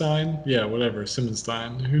 Simmons, Stein? Yeah, whatever. Simmons,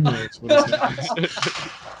 Stein. Who knows what his name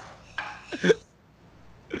is?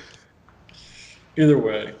 Either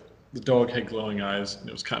way, the dog had glowing eyes and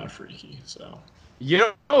it was kind of freaky, so. You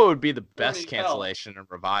know what would be the best Holy hell. cancellation and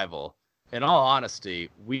revival? In all honesty,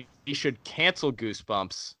 we should cancel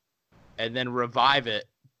Goosebumps and then revive it,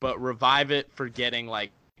 but revive it for getting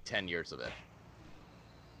like 10 years of it.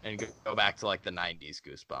 And go back to like the 90s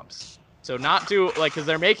Goosebumps. So not do like, because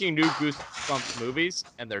they're making new Goosebumps movies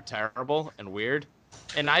and they're terrible and weird.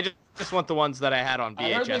 And I just want the ones that I had on VHS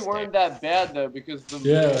I heard they tape. weren't that bad though because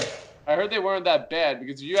Yeah. I heard they weren't that bad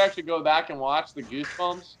because if you actually go back and watch the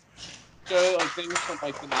Goosebumps show, like things from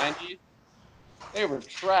like the 90s, they were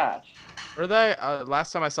trash. Were they?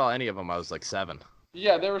 Last time I saw any of them, I was like 7.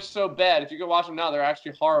 Yeah, they were so bad. If you go watch them now, they're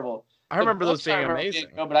actually horrible. I remember those books I being remember amazing.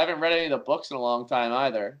 good, but I haven't read any of the books in a long time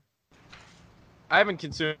either. I haven't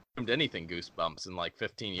consumed anything Goosebumps in like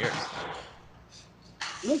 15 years.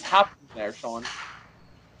 What's happening there, Sean?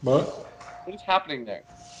 What? What is happening there?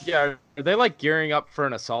 Yeah, are they like gearing up for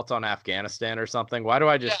an assault on Afghanistan or something? Why do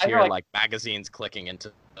I just Yeah, I hear hear, like magazines clicking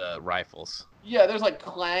into rifles? Yeah, there's like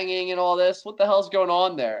clanging and all this. What the hell's going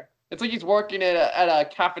on there? It's like he's working at a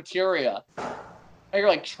cafeteria. I hear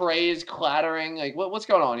like trays clattering. Like what's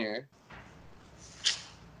going on here?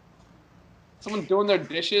 Someone doing their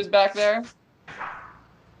dishes back there?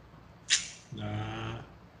 Nah.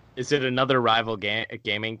 Is it another rival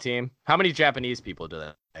gaming team? How many Japanese people do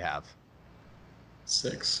they have?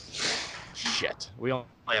 6. Shit, we only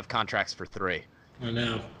have contracts for 3. I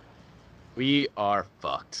know. We are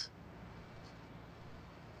fucked.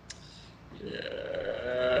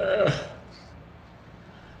 Yeah.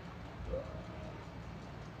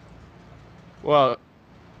 Well,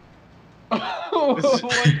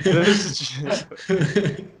 this is just,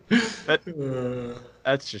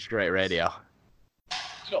 that's just great radio.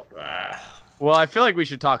 Well, I feel like we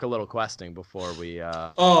should talk a little questing before we.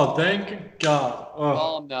 Oh, thank God.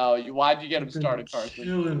 Oh, Oh no! Why'd you get him you've been started, Carson?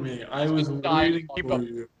 killing me. I was been dying waiting to for talk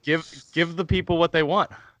you. Give the people what they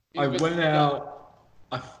want. I went out.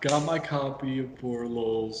 I got my copy of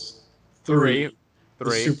Borderlands 3, the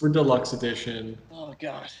 3. Super Deluxe Edition. Oh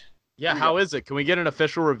god. Yeah, how is it? Can we get an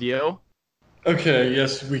official review? Okay,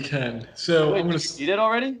 yes, we can. So Wait, I'm gonna. did you read it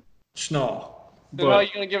already? Schnaw. Then how are you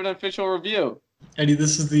gonna give an official review? Eddie,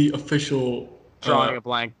 this is the official Drawing a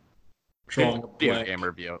blank. drawing a Video blank game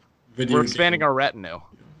review. video We're expanding game. our retinue.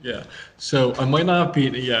 Yeah. So I might not have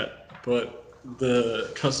beaten it yet, but the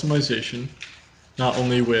customization, not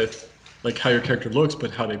only with like how your character looks,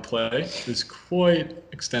 but how they play, is quite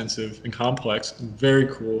extensive and complex and very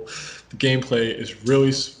cool. The gameplay is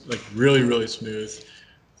really smooth.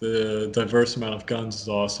 The diverse amount of guns is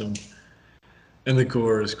awesome, and the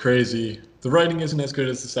gore is crazy. The writing isn't as good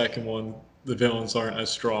as the second one. The villains aren't as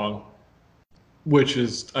strong, which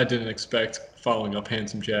is I didn't expect following up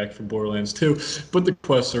Handsome Jack from Borderlands 2, but the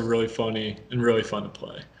quests are really funny and really fun to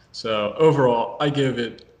play. So overall, I give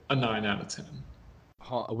it a 9 out of 10.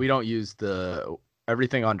 We don't use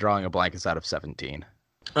everything on Drawing a Blank is out of 17.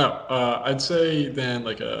 I'd say then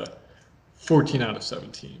like a 14 out of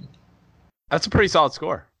 17. That's a pretty solid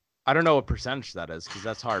score. I don't know what percentage that is because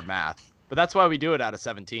that's hard math, but that's why we do it out of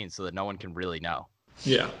 17 so that no one can really know.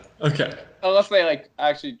 Yeah. Okay. Unless they like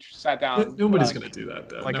actually sat down. Nobody's gonna do that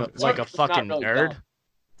though. Like a It's not fucking really nerd. dumb.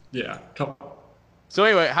 Yeah. Come. So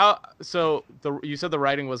anyway, you said the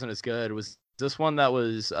writing wasn't as good. Was this one that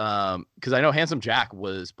was because I know Handsome Jack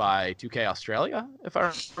was by 2K Australia, if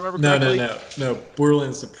I remember correctly. No.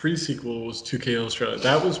 Borderlands the pre-sequel was 2K Australia.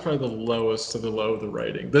 That was probably the lowest of the low of the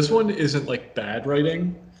writing. This one isn't like bad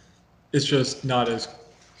writing. It's just not as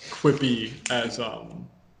quippy as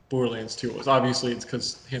Borderlands 2 was. Obviously, it's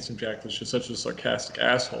because Handsome Jack was just such a sarcastic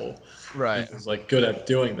asshole. Right. He was like good at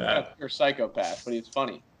doing that. You're a psychopath, but he's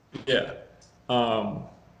funny. Yeah.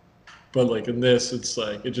 But like in this, it's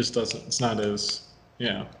like it just doesn't. It's not as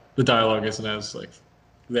the dialogue isn't as like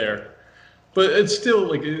there. But it's still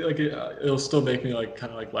like it'll still make me like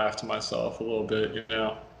kind of like laugh to myself a little bit,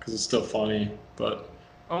 because it's still funny. But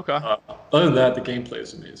Okay. other than that, the gameplay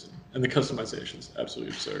is amazing and the customization is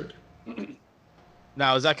absolutely absurd.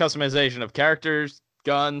 Now, is that customization of characters,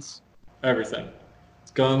 guns? Everything,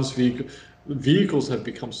 guns, vehicles have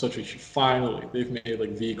become such a finally they've made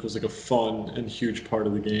like vehicles like a fun and huge part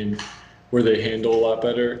of the game where they handle a lot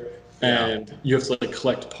better. Yeah. And you have to like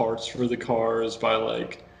collect parts for the cars by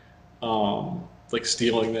like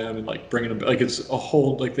stealing them and like bringing them like it's a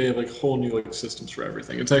whole like they have like whole new like systems for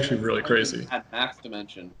everything. It's actually really crazy. At Max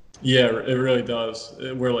Dimension. Yeah, it really does.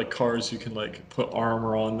 Where like cars you can like put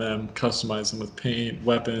armor on them, customize them with paint,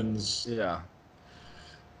 weapons. Yeah.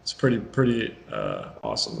 It's pretty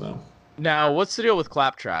awesome though. Now, what's the deal with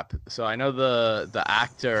Claptrap? So I know the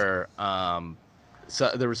actor.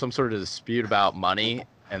 So there was some sort of dispute about money,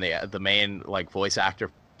 and the main like voice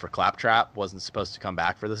actor for Claptrap wasn't supposed to come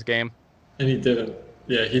back for this game. And he didn't.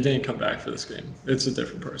 Yeah, he didn't come back for this game. It's a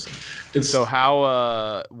different person. So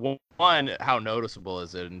how one, how noticeable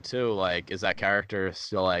is it, and two, like, is that character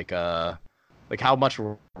still like how much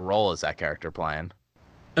role is that character playing?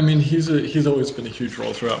 I mean, he's always been a huge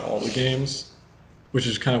role throughout all the games, which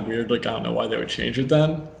is kind of weird. Like I don't know why they would change it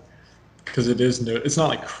then, because it's not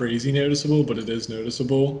like crazy noticeable, but it is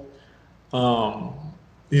noticeable.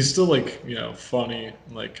 He's still like funny,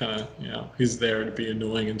 like kind of he's there to be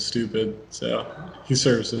annoying and stupid, so he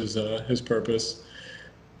serves his purpose.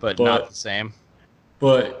 But not the same.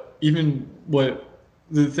 But even what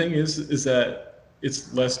the thing is that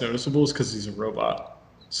it's less noticeable is because he's a robot.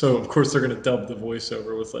 So of course they're gonna dub the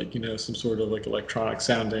voiceover with like some sort of like electronic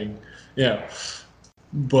sounding,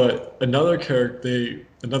 But another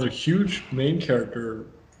huge main character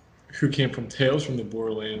who came from Tales from the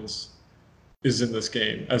Borderlands is in this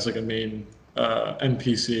game as like a main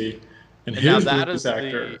NPC, and And now his that voice is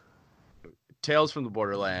actor, the Tales from the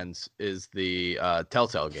Borderlands is the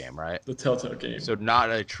Telltale game, right? the Telltale game, So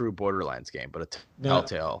not a true Borderlands game, but a Not-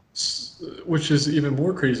 Telltale. which is even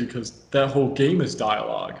more crazy because that whole game is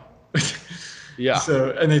dialogue. Yeah.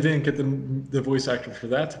 So, and they didn't get the voice actor for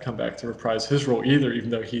that to come back to reprise his role either, even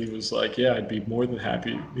though he was like, "Yeah, I'd be more than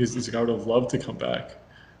happy." He's like, "I would have loved to come back,"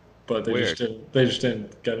 but they Weird. just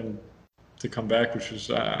didn't get him to come back, which was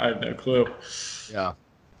I had no clue. Yeah.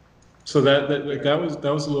 So that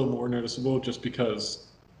was a little more noticeable just because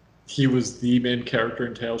he was the main character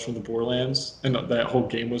in Tales from the Borderlands, and that whole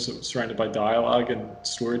game was surrounded by dialogue and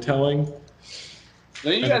storytelling.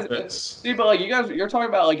 Then you And guys that's- see, but like you're talking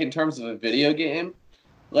about like in terms of a video game,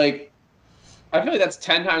 like I feel like that's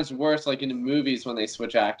 10 times worse. Like in the movies when they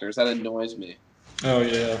switch actors, that annoys me. Oh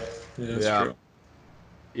yeah, that's Yeah. true.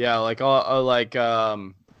 Yeah, like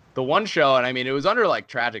the one show, and I mean it was under like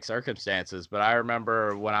tragic circumstances, but I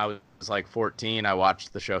remember when I was like 14, I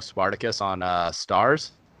watched the show Spartacus on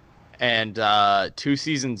Stars, and 2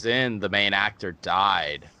 seasons in, the main actor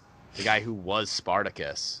died. The guy who was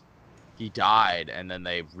Spartacus, he died, and then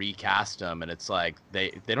they recast him, and it's like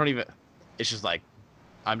they don't even. It's just like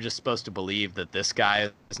I'm just supposed to believe that this guy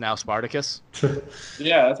is now Spartacus.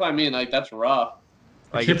 Yeah, that's what I mean. Like that's rough.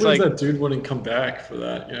 I Like can't it's believe like that dude wouldn't come back for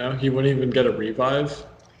that. You know, he wouldn't even get a revive.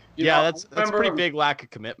 You yeah, know, that's I a pretty remember- big lack of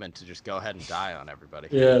commitment to just go ahead and die on everybody.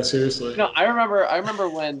 Yeah, seriously. No, I remember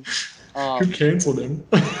when. Who canceled him?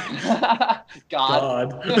 God.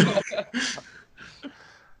 God.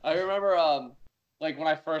 I remember like when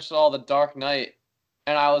I first saw The Dark Knight,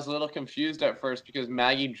 and I was a little confused at first because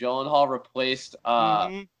Maggie Gyllenhaal replaced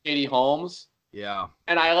Mhm. Katie Holmes, Yeah.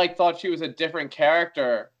 and I like thought she was a different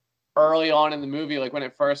character early on in the movie. Like when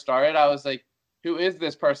it first started, I was like, "Who is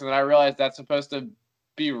this person?" And I realized that's supposed to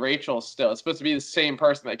be Rachel still. It's supposed to be the same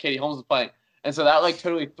person that Katie Holmes was playing, and so that like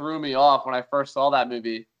totally threw me off when I first saw that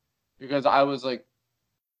movie because I was like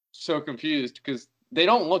so confused because they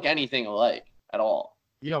don't look anything alike at all.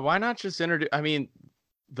 Yeah, why not just introduce? I mean,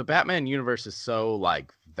 the Batman universe is so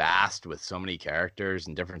like vast with so many characters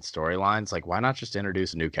and different storylines. Like, why not just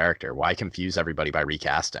introduce a new character? Why confuse everybody by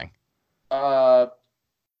recasting?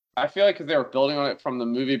 I feel like because they were building on it from the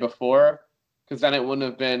movie before, because then it wouldn't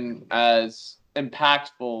have been as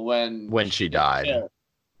impactful when She died. Yeah.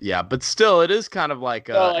 Yeah, but still, it is kind of like,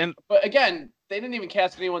 So, like, and but again, they didn't even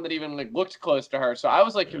cast anyone that even like looked close to her. So I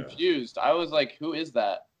was like Yeah. confused. I was like, who is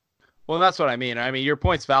that? well, that's what I mean. I mean, your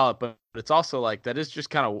point's valid, but it's also like that is just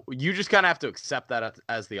kind of you just kind of have to accept that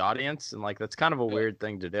as the audience, and like that's kind of a Yeah. weird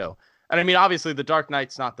thing to do. And I mean, obviously, The Dark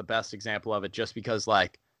Knight's not the best example of it, just because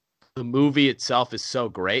like the movie itself is so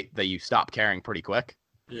great that you stop caring pretty quick.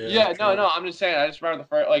 Yeah, true. no. I'm just saying. I just remember the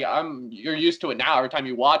first. Like, you're used to it now. Every time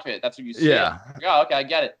you watch it, that's what you see. Yeah. Like, oh, okay, I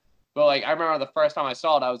get it. But like, I remember the first time I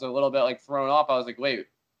saw it, I was a little bit like thrown off. I was like, wait,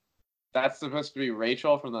 that's supposed to be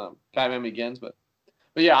Rachel from the Batman Begins, but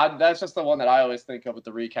yeah, that's just the one that I always think of with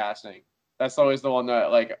the recasting. That's always the one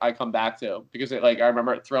that like I come back to because it like I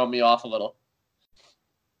remember it throwing me off a little.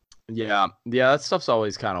 Yeah, that stuff's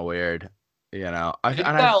always kind of weird. You know, I did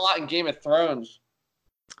that a lot in Game of Thrones.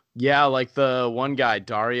 yeah, like the one guy,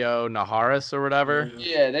 Dario Naharis or whatever.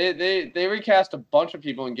 Yeah, they recast a bunch of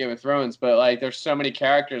people in Game of Thrones, but like there's so many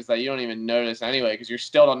characters that you don't even notice anyway because you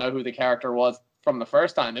still don't know who the character was from the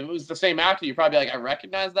first time. If it was the same actor, you'd probably be like, I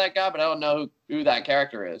recognize that guy, but I don't know who that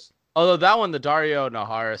character is. Although that one, the Dario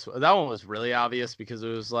Naharis, that one was really obvious because it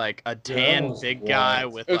was like a tan was big wild. guy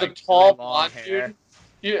with It was like a tall really long blonde hair. dude.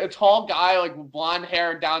 Yeah, a tall guy like with blonde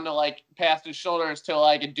hair down to like past his shoulders to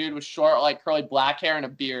like a dude with short like curly black hair and a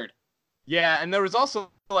beard. Yeah, and there was also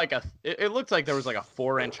like it looked like there was like a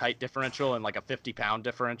 4-inch height differential and like a 50-pound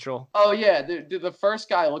differential. Oh yeah, the first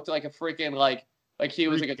guy looked like a freaking like he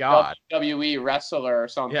was like a God. WWE wrestler or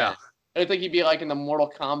something. Yeah. I looked like he'd be like in the Mortal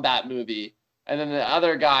Kombat movie. And then the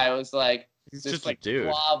other guy was like He's this just like a dude.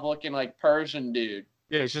 suave looking like Persian dude.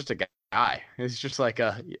 Yeah, he's just a guy. He's just like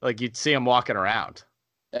you'd see him walking around.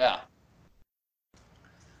 Yeah.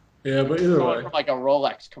 Yeah, but either Going way. from like a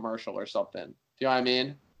Rolex commercial or something. Do you know what I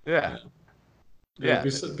mean? Yeah. Yeah. Yeah.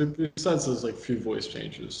 Besides those like few voice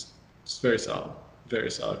changes, it's very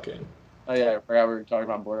solid game. Oh yeah, I forgot we were talking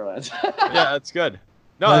about Borderlands. Yeah, that's good.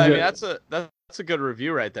 No, Not I mean yet. that's a good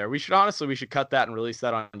review right there. We should cut that and release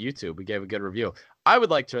that on YouTube. We gave a good review. I would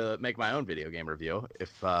like to make my own video game review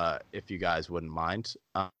if you guys wouldn't mind.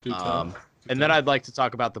 Do tell. Do And tell. then I'd like to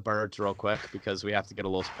talk about the birds real quick because we have to get a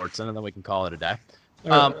little sports in and then we can call it a day.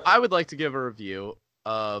 All right. I would like to give a review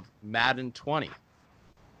of Madden 20.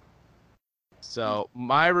 So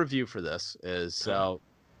my review for this is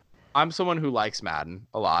I'm someone who likes Madden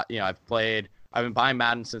a lot. You know, I've been buying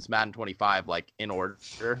Madden since Madden 25, like in order.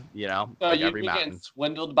 You know, So like you've every been getting Madden.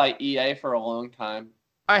 swindled by EA for a long time.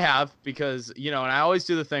 I have, because and I always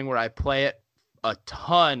do the thing where I play it a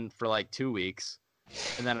ton for like 2 weeks,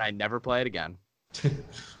 and then I never play it again.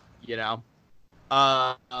 you know,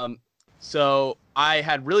 so I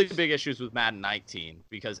had really big issues with Madden 19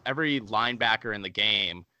 because every linebacker in the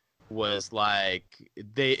game was like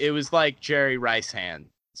it was like Jerry Rice hands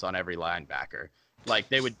on every linebacker. Like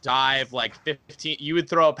they would dive like 15. You would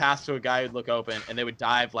throw a pass to a guy who'd look open, and they would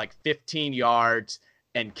dive like 15 yards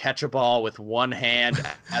and catch a ball with one hand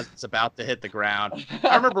as it's about to hit the ground.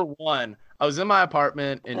 I remember I was in my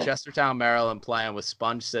apartment in Chestertown, Maryland, playing with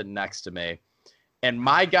Sponge sitting next to me, and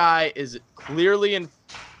my guy is clearly in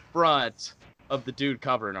front of the dude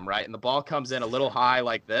covering him, right? And the ball comes in a little high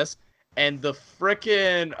like this, and the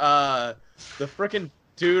frickin'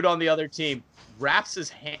 dude on the other team wraps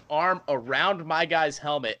his arm around my guy's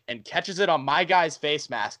helmet and catches it on my guy's face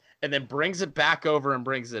mask, and then brings it back over and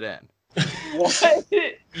brings it in. What?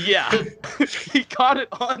 Yeah. He caught it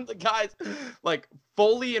on the guy's, like,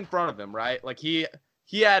 fully in front of him, right? Like, he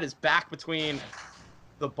had his back between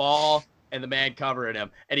the ball and the man covering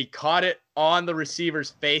him, and he caught it on the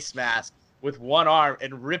receiver's face mask with one arm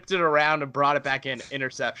and ripped it around and brought it back in.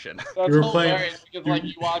 Interception. That's hilarious because, like,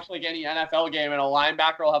 you watch, like, any NFL game and a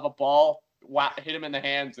linebacker will have a ball hit him in the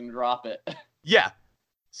hands and drop it. Yeah.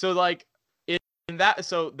 So, like, that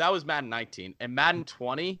was Madden 19. And Madden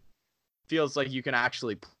 20 feels like you can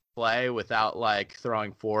actually play without like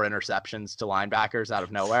throwing 4 interceptions to linebackers out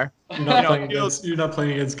of nowhere. You're not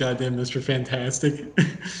playing against goddamn Mr. Fantastic.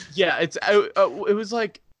 Yeah, it was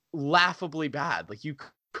like laughably bad. Like you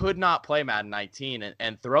could not play Madden 19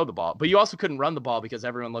 and throw the ball, but you also couldn't run the ball because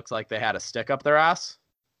everyone looks like they had a stick up their ass.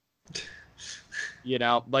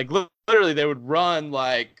 Like literally they would run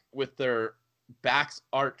like with their backs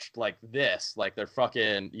arched like this, like they're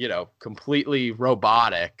fucking, completely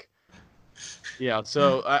robotic.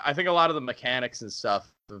 So I think a lot of the mechanics and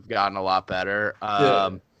stuff have gotten a lot better.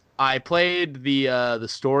 I played the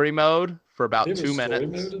story mode for about 2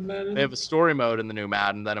 minutes. They have a story mode in the new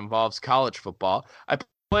Madden that involves college football. I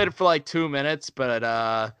played it for like 2 minutes, but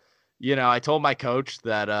I told my coach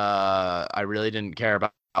that I really didn't care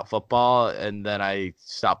about football, and then I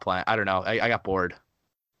stopped playing. I don't know. I got bored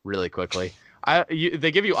really quickly.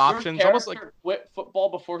 They give you options, almost like quit football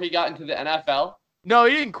before he got into the NFL. No,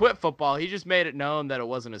 he didn't quit football. He just made it known that it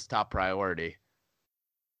wasn't his top priority.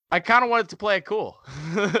 I kind of wanted to play it cool.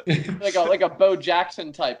 like a Bo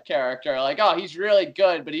Jackson type character. Like, oh, he's really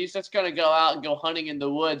good, but he's just going to go out and go hunting in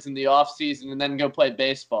the woods in the off season and then go play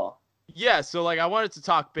baseball. Yeah, so like I wanted to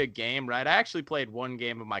talk big game, right? I actually played 1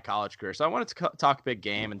 game of my college career, so I wanted to talk big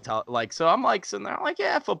game and tell so I'm like sitting there like,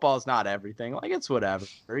 yeah, football's not everything. Like it's whatever,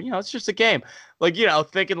 it's just a game. Like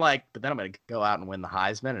thinking like, but then I'm gonna go out and win the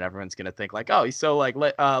Heisman, and everyone's gonna think like, oh, he's so like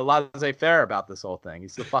laissez-faire about this whole thing.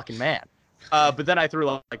 He's the fucking man. But then I threw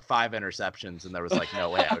like 5 interceptions, and there was like no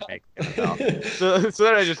way I would make it. So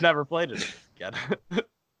then I just never played it again.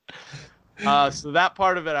 So that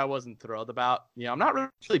part of it I wasn't thrilled about. I'm not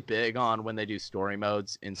really big on when they do story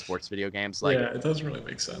modes in sports video games. Like, yeah, it doesn't really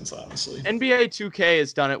make sense, honestly. NBA 2K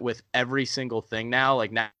has done it with every single thing now.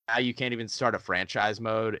 Like now you can't even start a franchise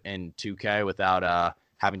mode in 2K without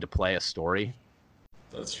having to play a story.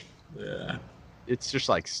 Yeah. It's just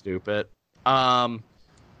like stupid. But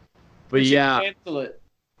yeah, cancel it.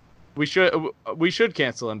 We should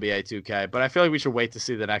cancel NBA 2K, but I feel like we should wait to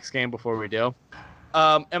see the next game before we do.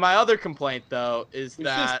 And my other complaint, though, is we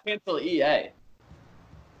that should cancel EA.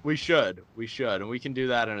 We should, and we can do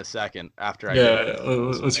that in a second after I.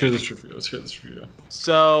 Let's hear this review.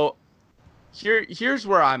 So, here's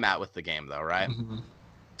where I'm at with the game, though, right? Mm-hmm.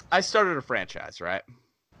 I started a franchise, right?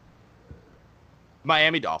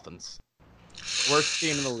 Miami Dolphins, worst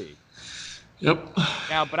team in the league. Yep.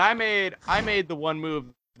 Now, but I made the one move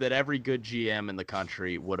that every good GM in the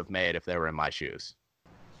country would have made if they were in my shoes.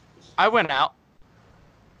 I went out.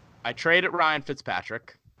 I traded Ryan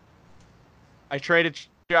Fitzpatrick. I traded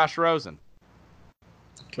Josh Rosen.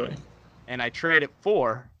 Okay. And I traded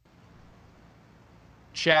for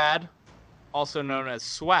Chad, also known as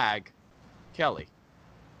Swag, Kelly,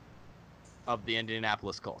 of the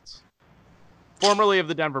Indianapolis Colts, formerly of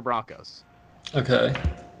the Denver Broncos. Okay.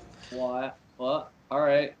 What? All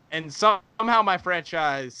right. And somehow my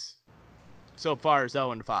franchise so far is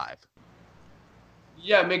 0-5.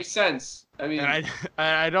 Yeah, it makes sense. I mean, and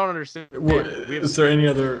I don't understand. Is there any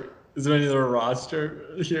other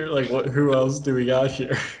roster here? Like, who else do we got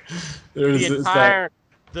here?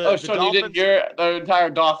 The So you didn't hear the entire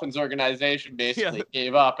Dolphins organization basically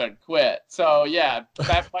gave up and quit. So yeah,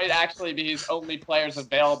 that might actually be his only players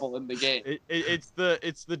available in the game. It's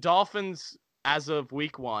the Dolphins as of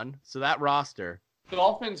week 1. So that roster.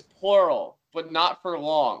 Dolphins plural, but not for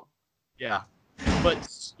long. Yeah. But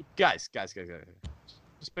guys,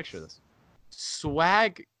 just picture this.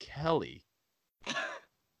 Swag Kelly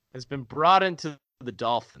has been brought into the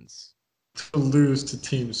Dolphins to lose to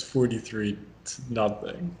teams 43-0. Now,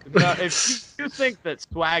 if you think that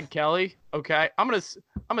Swag Kelly, okay, I'm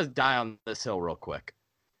gonna die on this hill real quick.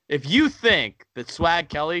 If you think that Swag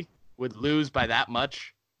Kelly would lose by that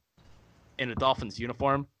much in a Dolphins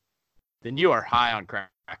uniform, then you are high on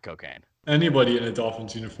crack cocaine. Anybody in a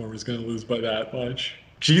Dolphins uniform is going to lose by that much.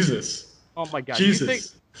 Jesus. Oh my God.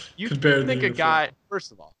 Jesus. You think a guy,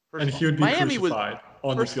 first of all, he would be Miami crucified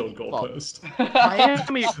on the field goal post.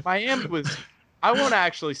 Miami was. I want to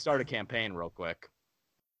actually start a campaign real quick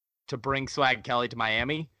to bring Swag Kelly to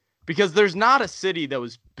Miami, because there's not a city that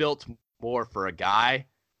was built more for a guy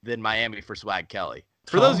than Miami for Swag Kelly.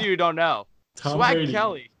 For those of you who don't know, Tom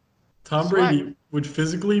Brady would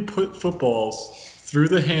physically put footballs through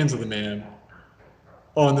the hands of the man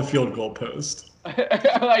on the field goal post.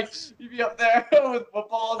 Like, he'd be up there with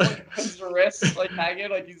footballs, like his wrists, like hanging,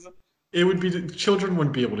 like he's. It would be children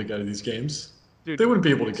wouldn't be able to go to these games. Dude, they wouldn't be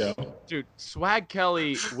able to go. Dude, Swag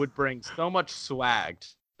Kelly would bring so much swag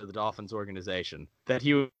to the Dolphins organization that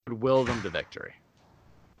he would will them to victory.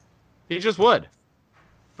 He just would.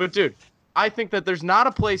 But dude, I think that there's not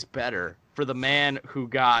a place better for the man who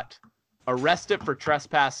got arrested for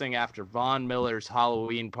trespassing after Von Miller's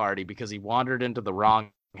Halloween party because he wandered into the wrong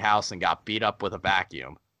house and got beat up with a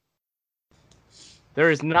vacuum. There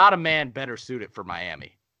is not a man better suited for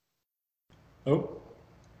Miami. Oh.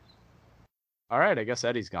 All right, I guess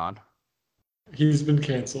Eddie's gone. He's been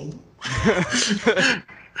canceled.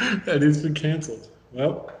 Eddie's been canceled.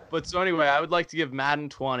 Well. But so anyway, I would like to give Madden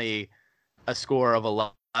 20 a score of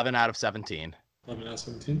 11 out of 17. 11 out of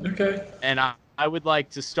 17. Okay. And I would like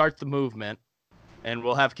to start the movement, and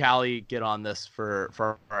we'll have Callie get on this for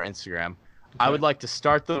our Instagram. Okay. I would like to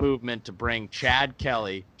start the movement to bring Chad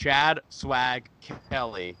Swag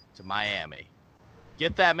Kelly to Miami.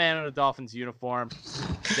 Get that man in a Dolphins uniform.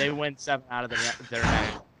 They win 7 out of their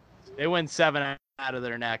next. They win 7 out of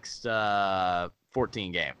their next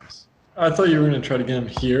 14 games. I thought you were going to try to get him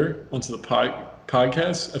here onto the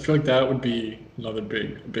podcast. I feel like that would be another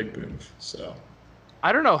big move. So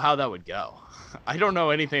I don't know how that would go. I don't know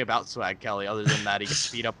anything about Swag Kelly other than that he gets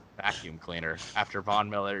beat up with a vacuum cleaner after Von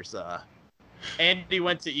Miller's. And he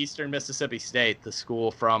went to Eastern Mississippi State, the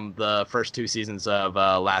school from the first 2 seasons of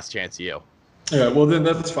Last Chance U. Yeah, well then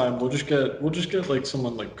that's fine. We'll just get like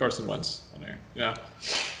someone like Carson Wentz on there. Yeah.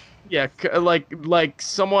 Yeah, like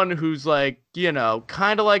someone who's like, you know,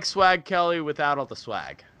 kind of like Swag Kelly without all the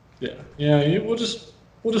swag. Yeah. We'll just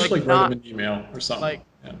like write him an email or something.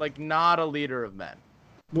 Like not a leader of men.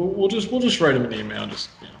 We'll just write him an email. Just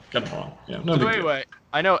get him on. Yeah. No. So anyway,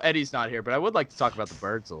 I know Eddie's not here, but I would like to talk about the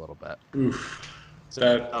Birds a little bit. Oof.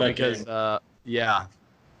 Because yeah.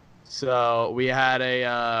 So we had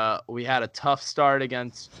a tough start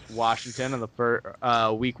against Washington in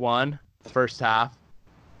the week 1, first half.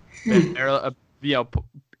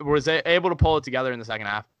 Was able to pull it together in the second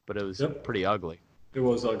half, but it was pretty ugly. It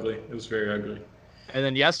was ugly. It was very ugly. And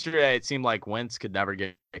then yesterday, it seemed like Wentz could never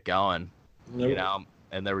get going. Nope. You know,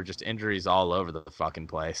 and there were just injuries all over the fucking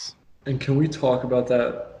place. And can we talk about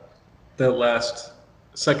that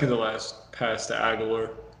second to last pass to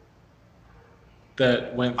Aguilar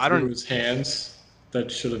that went through his hands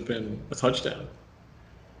that should have been a touchdown?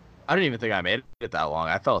 I don't even think I made it that long.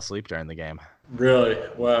 I fell asleep during the game. Really?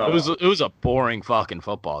 Wow. It was a boring fucking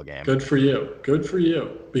football game. Good for you.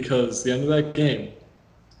 Because the end of that game,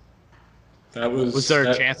 Was there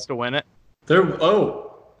a chance to win it?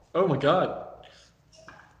 Oh my God.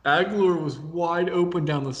 Aguilar was wide open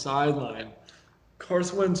down the sideline.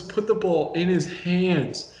 Carson Wentz put the ball in his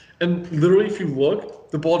hands. And literally, if you look,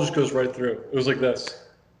 the ball just goes right through. It was like this.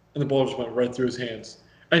 And the ball just went right through his hands.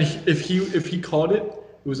 And if he caught it,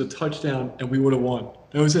 it was a touchdown, and we would have won.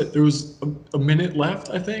 That was it. There was a minute left,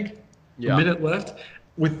 I think. Yeah. A minute left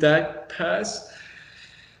with that pass.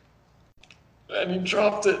 And he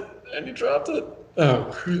dropped it.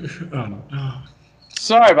 Oh no.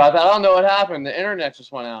 Sorry about that. I don't know what happened. The internet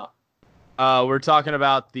just went out. We're talking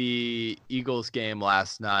about the Eagles game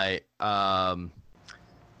last night.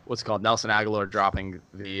 What's it called? Nelson Aguilar dropping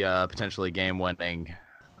the potentially game-winning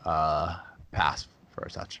pass for a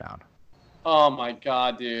touchdown. Oh my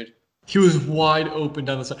God, dude. He was wide open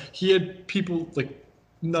down the side. He had people like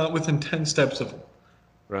not within 10 steps of him.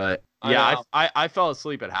 Right. Yeah, know. I fell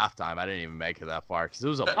asleep at halftime. I didn't even make it that far because it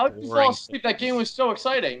was a How did you fall boring. asleep? That game was so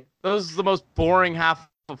exciting. That was the most boring half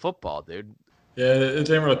of football, dude. Yeah, it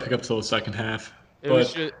didn't really pick up till the second half. It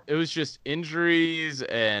was just injuries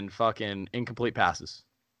and fucking incomplete passes.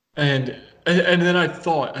 And then I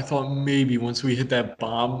thought maybe once we hit that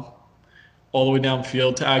bomb all the way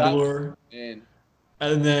downfield to Aguilar, And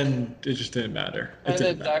then it just didn't matter. It then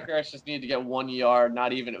didn't matter. Zacharias just needed to get 1 yard.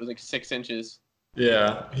 Not even. It was like 6 inches.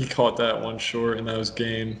 Yeah, he caught that one short, and that was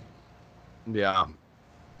game. Yeah,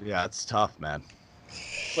 it's tough, man.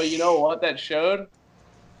 But you know what that showed?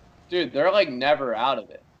 Dude, they're like never out of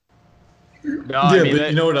it. No, Yeah, but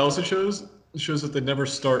you know what else it shows? It shows that they never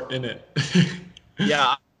start in it.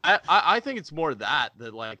 Yeah, I think it's more that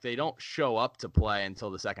like they don't show up to play until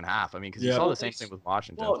the second half. I mean, because you Yeah. saw the same thing with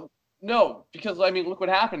Washington. Well, no, because I mean, look what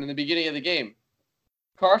happened in the beginning of the game.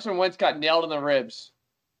 Carson Wentz got nailed in the ribs.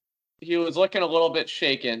 He was looking a little bit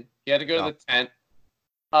shaken. He had to go to the tent.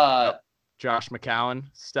 Josh McCown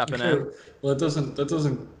stepping in. Well, that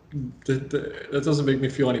doesn't make me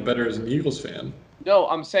feel any better as an Eagles fan. No,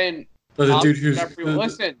 I'm saying. But the dude who's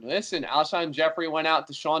Listen. Alshon Jeffrey went out.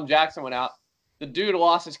 Deshaun Jackson went out. The dude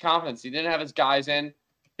lost his confidence. He didn't have his guys in.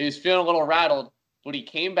 He was feeling a little rattled, but he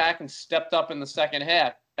came back and stepped up in the second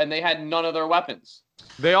half, and they had none of their weapons.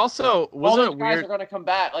 They also All wasn't those it guys weird? are going to come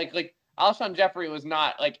back. Like Alshon Jeffrey was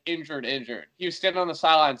not like injured. He was standing on the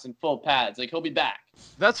sidelines in full pads. Like he'll be back.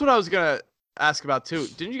 That's what I was gonna ask about too.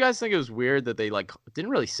 Didn't you guys think it was weird that they like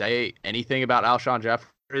didn't really say anything about Alshon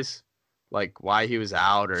Jeffries, like why he was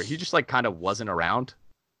out, or he just like kind of wasn't around?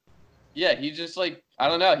 Yeah, he just like I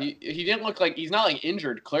don't know. He didn't look like he's not like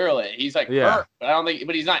injured. Clearly, he's like Yeah. hurt, but I don't think.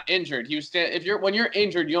 But he's not injured. He was when you're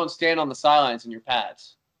injured, you don't stand on the sidelines in your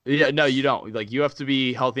pads. Yeah, no, you don't. Like you have to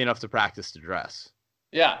be healthy enough to practice to dress.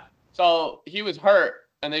 Yeah. So he was hurt,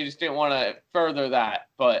 and they just didn't want to further that.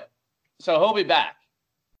 But so he'll be back.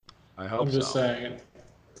 I hope I'm just so. saying.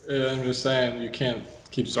 I'm just saying you can't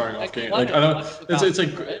keep starting off Like, games. London- Like I don't. London's It's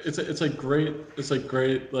like out, right? it's like great. It's like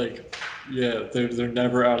great. Like yeah, they're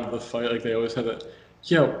never out of the fight. Like they always have it.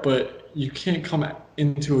 Yeah, but you can't come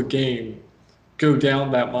into a game, go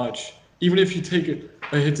down that much, even if you take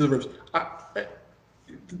a hit to the ribs.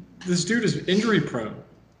 This dude is injury prone.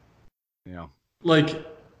 Yeah. Like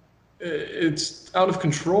it's out of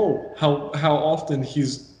control how often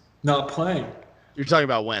he's not playing. You're talking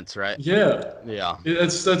about Wentz, right? Yeah. Yeah.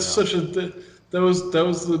 That's such a that was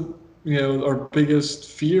the our biggest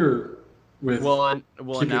fear with Well,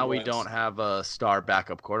 keeping now we Wentz. don't have a star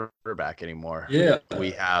backup quarterback anymore. Yeah.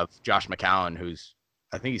 We have Josh McCown, who's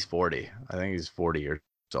I think he's 40. I think he's 40 years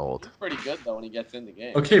old. He's pretty good though when he gets in the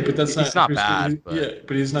game. Okay, but that's He's not who's- bad, but yeah,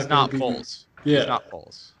 but he's not He's not gonna be Foles. Yeah. He's not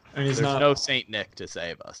Foles. and he's There's not no Saint Nick to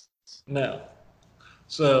save us. no.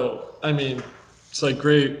 So I mean, it's like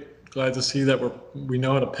great. Glad to see that we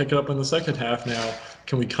know how to pick it up in the second half now.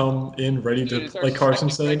 Can we come in ready Dude, to, it's our like Carson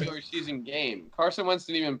second said? regular season game. Carson Wentz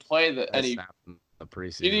didn't even play any. The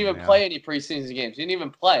preseason. He didn't even yeah. play any preseason games. He didn't even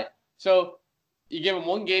play. So you give him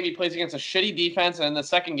one game, he plays against a shitty defense, and then the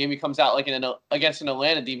second game he comes out like against an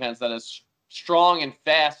Atlanta defense that is strong and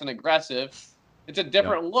fast and aggressive. It's a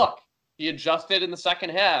different look. He adjusted in the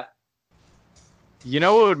second half. You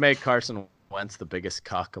know what would make Carson Wentz the biggest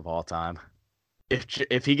cuck of all time?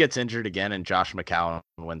 If he gets injured again and Josh McCown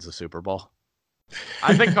wins the Super Bowl.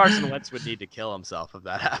 I think Carson Wentz would need to kill himself if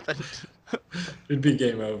that happened. It'd be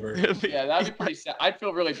game over. Yeah, that'd be pretty sad. I'd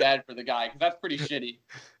feel really bad for the guy because that's pretty shitty.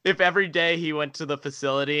 If every day he went to the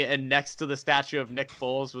facility and next to the statue of Nick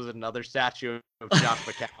Foles was another statue of Josh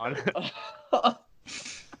McCown.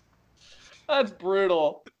 That's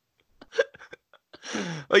brutal.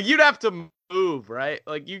 Like you'd have to move, right?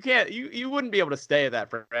 Like you wouldn't be able to stay at that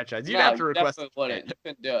franchise. You'd have to you request. definitely wouldn't. You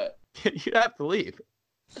couldn't do it. You'd have to leave.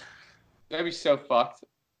 That'd be so fucked.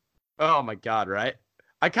 Oh my god, right?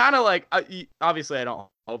 I kind of like. Obviously, I don't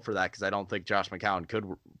hope for that because I don't think Josh McCown could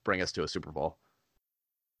bring us to a Super Bowl.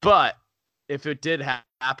 But if it did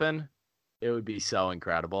happen, it would be so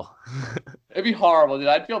incredible. It'd be horrible, dude.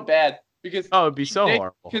 I'd feel bad because Oh, it'd be so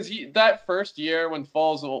horrible. Because that first year when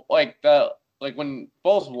Foles when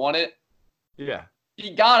Foles won it, Yeah.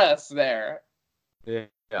 he got us there. Yeah.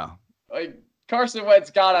 Like Carson Wentz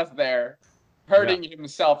got us there, hurting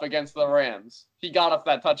himself against the Rams. He got us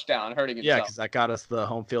that touchdown, hurting Yeah, himself. because that got us the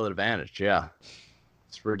home field advantage. Yeah.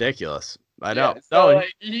 It's ridiculous. I know. Yeah, so No,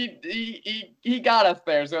 like, he got us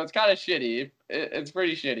there, so it's kind of shitty. It's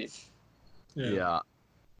pretty shitty. Yeah.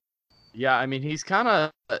 Yeah, I mean he's kind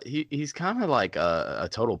of he's kind of like a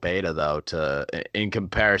total beta though in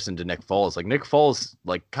comparison to Nick Foles. Like Nick Foles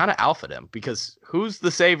like kind of alphaed him because who's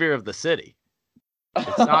the savior of the city?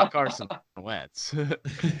 It's not Carson Wentz.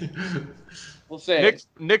 We'll see.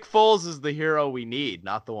 Nick Foles is the hero we need,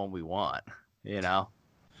 not the one we want. You know.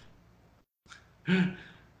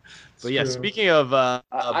 But yeah, speaking of, I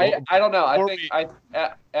don't know. I before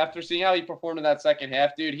think after seeing how he performed in that second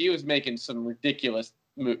half, dude, he was making some ridiculous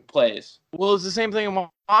plays. well, it was the same thing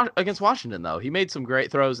against Washington, though. He made some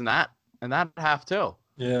great throws in that half too.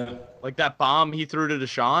 Yeah. Like that bomb he threw to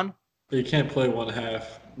Deshaun. But you can't play one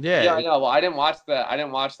half. Yeah, I know. Well, I didn't watch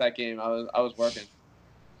that game. I was working.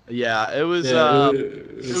 Yeah, it was. Yeah,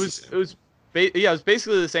 It was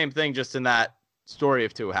basically the same thing, just in that story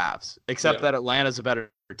of two halves. Except that Atlanta's a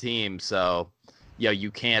better team, so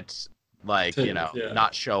you can't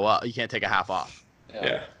not show up. You can't take a half off.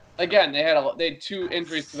 Yeah. Again, they had 2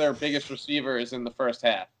 injuries to their biggest receivers in the first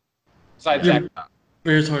half. Besides that,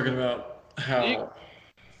 we were talking about how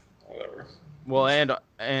whatever. Well,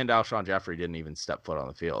 and Alshon Jeffrey didn't even step foot on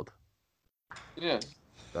the field. Yeah.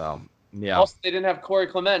 So yeah. Also, they didn't have Corey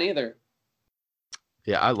Clement either.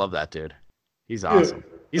 Yeah, I love that dude. He's awesome.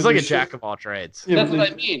 He's like a jack of all trades. Yeah, that's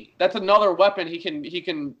what I mean. That's another weapon. He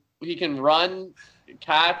can run,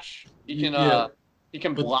 catch. He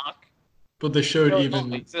can block. But they showed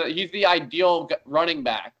he's the ideal running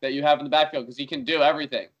back that you have in the backfield because he can do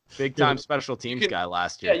everything. Big time special teams guy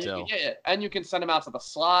last year too. And you can send him out to the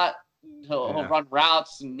slot. He'll run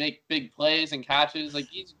routes and make big plays and catches. Like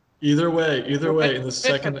he's either way in the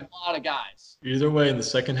second a lot of guys. Either way in the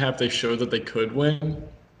second half they showed that they could win.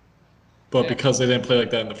 But because they didn't play like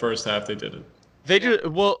that in the first half, they didn't. They just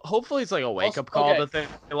hopefully it's like a wake up call that they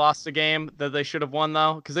lost a game that they should have won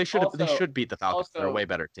though, because they should beat the Falcons. They're a way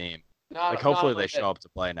better team. Hopefully they show up to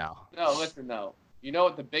play now. No, listen, no. You know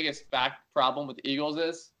what the biggest problem with the Eagles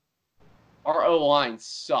is? Our O-line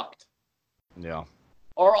sucked. Yeah.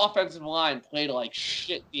 Our offensive line played like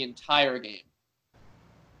shit the entire game.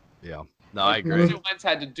 Yeah. No, I agree. Carson Wentz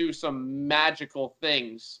had to do some magical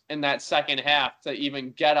things in that second half to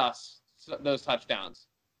even get us those touchdowns.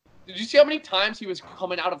 Did you see how many times he was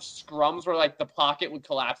coming out of scrums where like the pocket would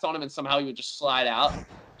collapse on him and somehow he would just slide out?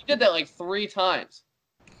 He did that like 3 times.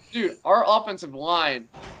 Dude, our offensive line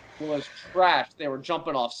was trash. They were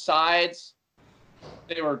jumping off sides.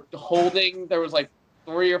 They were holding. There was like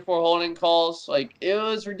 3 or 4 holding calls. Like, it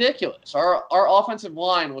was ridiculous. Our offensive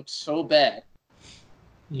line looked so bad.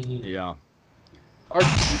 Yeah. Our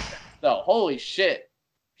defense, though, holy shit.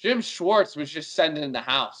 Jim Schwartz was just sending in the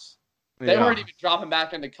house. They weren't even dropping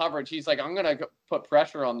back into coverage. He's like, I'm going to put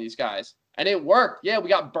pressure on these guys. And it worked. Yeah, we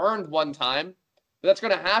got burned one time. But that's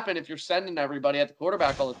going to happen if you're sending everybody at the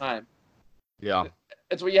quarterback all the time. Yeah.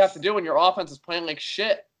 It's what you have to do when your offense is playing like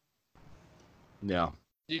shit. Yeah.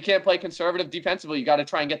 You can't play conservative defensively. You got to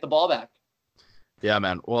try and get the ball back. Yeah,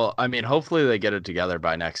 man. Well, I mean, hopefully they get it together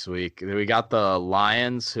by next week. We got the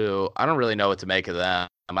Lions, who I don't really know what to make of them.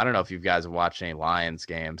 I don't know if you guys have watched any Lions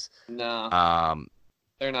games. No.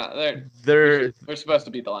 They're not. We're supposed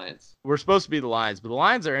to beat the Lions. We're supposed to be the Lions, but the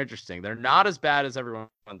Lions are interesting. They're not as bad as everyone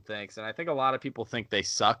thinks, and I think a lot of people think they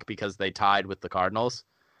suck because they tied with the Cardinals,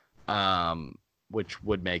 which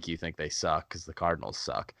would make you think they suck because the Cardinals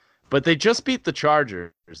suck. But they just beat the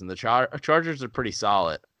Chargers, and the Chargers are pretty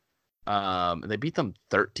solid. They beat them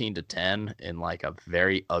 13-10 in like a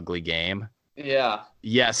very ugly game. Yeah.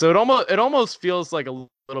 Yeah. So it almost feels like a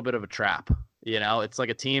little bit of a trap. You know, it's like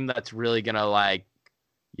a team that's really gonna like,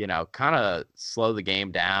 you know, kind of slow the game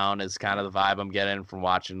down is kind of the vibe I'm getting from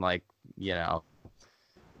watching, like, you know,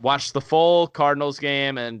 watched the full Cardinals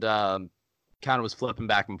game and kind of was flipping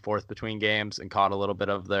back and forth between games and caught a little bit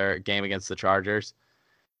of their game against the Chargers.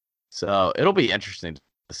 So it'll be interesting to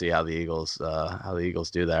see how the Eagles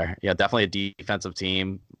do there. Yeah, definitely a defensive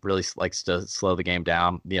team, really likes to slow the game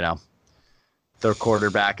down. You know, their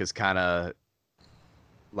quarterback is kind of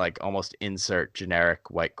like almost insert generic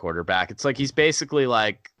white quarterback. It's like he's basically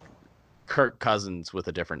like Kirk Cousins with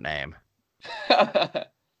a different name.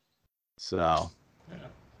 So,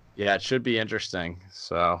 yeah, it should be interesting.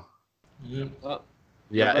 So,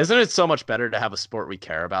 yeah, isn't it so much better to have a sport we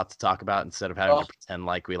care about to talk about instead of having to pretend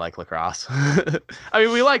like we like lacrosse? I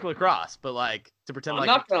mean, we like lacrosse, but like to pretend I'm like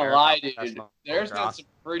not gonna lie, dude. There's been some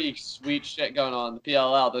pretty sweet shit going on in the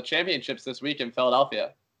PLL. The championships this week in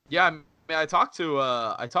Philadelphia. Yeah, I mean, I talked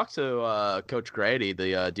to Coach Grady,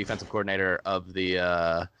 the defensive coordinator of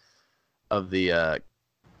the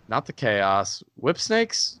not the Chaos Whip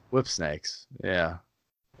Snakes. Yeah.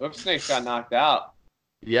 Whip Snakes got knocked out.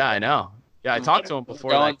 Yeah, I know. Yeah, I talked to him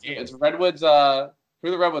before that game. It's Redwoods. Who are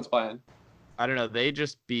the Redwoods playing? I don't know. They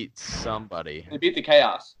just beat somebody. They beat the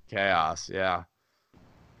Chaos. Yeah.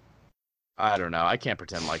 I don't know. I can't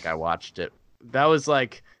pretend like I watched it. That was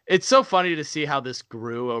like It's so funny to see how this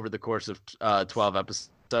grew over the course of 12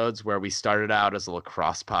 episodes, where we started out as a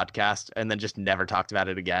lacrosse podcast and then just never talked about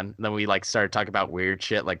it again. And then we like started talking about weird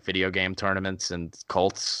shit like video game tournaments and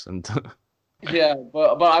Colts and Yeah,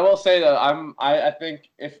 but I will say that I think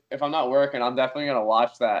if I'm not working, I'm definitely gonna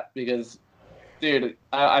watch that because, dude,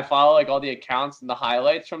 I follow like all the accounts and the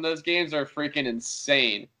highlights from those games are freaking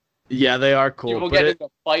insane. yeah, they are cool. People getting into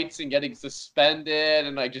fights and getting suspended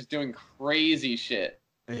and like just doing crazy shit.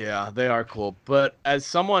 Yeah, they are cool. But as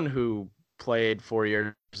someone who played 4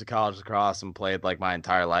 years of college lacrosse and played like my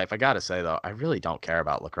entire life, I gotta say though, I really don't care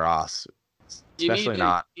about lacrosse. Especially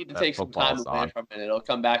not. You need to take some football's time away on. from it. It'll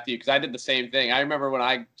come back to you because I did the same thing. I remember when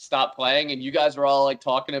I stopped playing and you guys were all like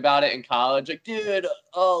talking about it in college, like, dude,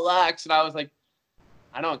 oh, lax, and I was like,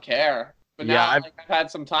 I don't care. But now Yeah, I've had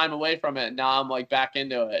some time away from it. And now I'm like back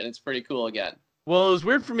into it, and it's pretty cool again. Well, it was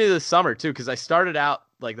weird for me this summer too, because I started out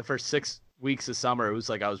like the first 6 weeks of summer. It was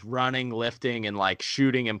like I was running, lifting, and like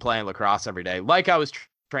shooting and playing lacrosse every day, like I was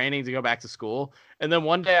training to go back to school. And then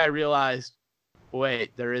one day I realized,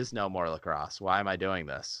 wait, there is no more lacrosse. Why am I doing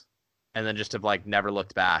this? And then just have like never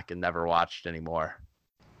looked back and never watched anymore.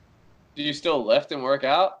 Do you still lift and work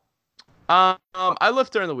out? I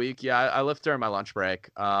lift during the week. Yeah, I lift during my lunch break.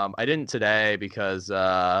 I didn't today because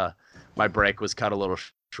my break was cut a little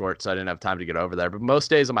short, so I didn't have time to get over there. But most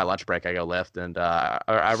days on my lunch break, I go lift, and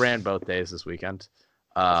I ran both days this weekend.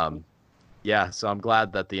 Yeah, so I'm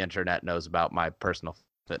glad that the internet knows about my personal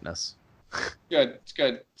fitness. Good. It's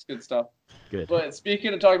good. It's good stuff. Good. But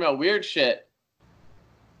speaking of talking about weird shit,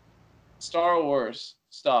 Star Wars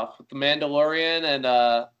stuff, The Mandalorian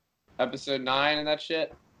and Episode 9 and that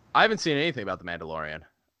shit. I haven't seen anything about The Mandalorian.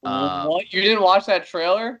 What? You didn't watch that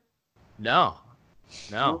trailer? No.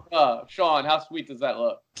 Sean, how sweet does that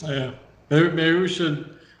look? Yeah. Maybe we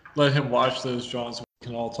should let him watch those, John, so we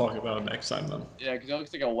can all talk about it next time then. Yeah, because it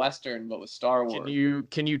looks like a Western, but with Star Wars.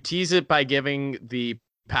 Can you tease it by giving the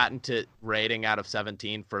patented rating out of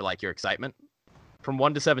 17 for like your excitement? From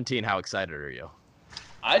 1 to 17, how excited are you?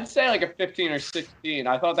 I'd say like a 15 or 16.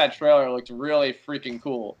 I thought that trailer looked really freaking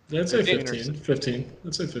cool. Yeah, I'd say 15. 15.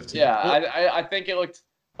 I'd say 15. Yeah, I think it looked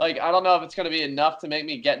like, I don't know if it's going to be enough to make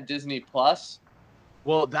me get Disney Plus,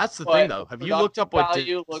 Well, that's the But thing though. Have you looked up what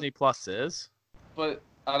value Disney Plus is? but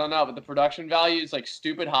I don't know. But the production value is like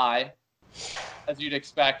stupid high, as you'd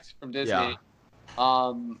expect from Disney.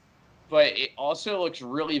 Yeah. But it also looks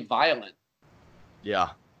really violent. Yeah.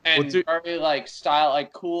 And very like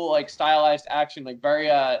cool, like stylized action, like very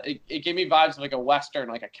it gave me vibes of like a Western,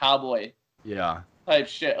 like a cowboy Yeah. type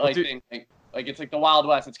shit, Well, like thing. Like it's like the Wild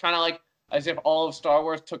West. It's kind of like as if all of Star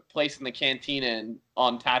Wars took place in the cantina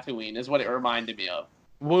on Tatooine, is what it reminded me of.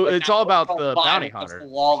 Well, Like, it's all about that's the violent, bounty that's hunters,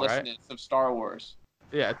 the lawlessness right? of Star Wars.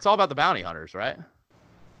 Yeah, it's all about the bounty hunters, right?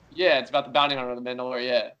 Yeah, it's about the bounty hunter, the Mandalorian.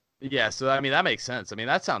 Yeah. Yeah, so I mean that makes sense. I mean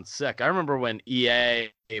that sounds sick. I remember when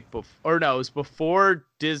it was before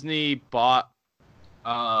Disney bought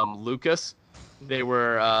Lucas, they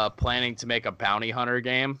were planning to make a bounty hunter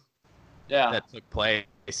game Yeah. that took place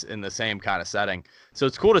in the same kind of setting. So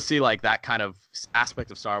it's cool to see like that kind of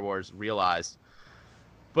aspect of Star Wars realized.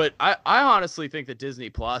 But I honestly think that Disney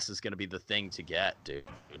Plus is going to be the thing to get, dude.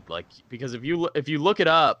 Like, because if you look it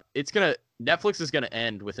up, Netflix is going to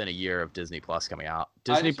end within a year of Disney Plus coming out.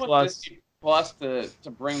 I just want Disney Plus to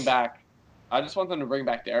bring back. I just want them to bring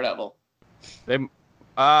back Daredevil. I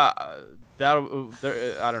don't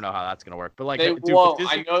know how that's going to work, but like They dude, won't.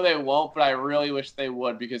 Disney, I know they won't, but I really wish they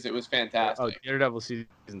would because it was fantastic. Oh, Daredevil season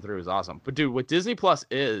 3 was awesome. But dude, what Disney Plus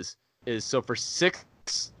is so for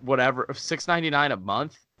 $6.99 a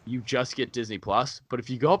month, you just get Disney Plus. But if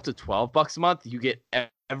you go up to $12 a month, you get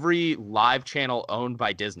every live channel owned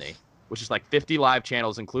by Disney, which is like 50 live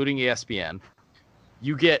channels, including ESPN.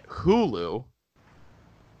 You get Hulu,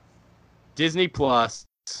 Disney Plus,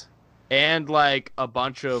 and like a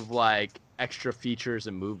bunch of like extra features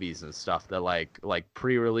and movies and stuff that like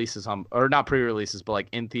pre-releases or not pre-releases, but like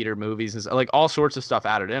in theater movies and like all sorts of stuff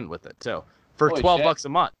added in with it too for Holy $12 shit. a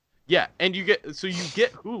month. Yeah, and you get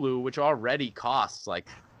Hulu, which already costs like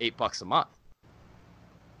 $8 a month.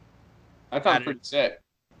 That sounds pretty sick.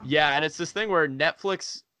 Yeah, and it's this thing where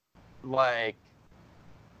Netflix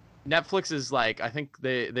is like, I think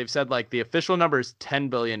they've said like the official number is $10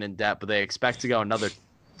 billion in debt, but they expect to go another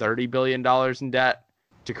 $30 billion in debt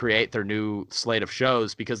to create their new slate of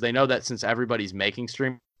shows because they know that since everybody's making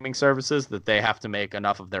streaming services, that they have to make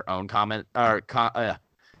enough of their own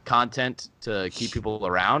content to keep people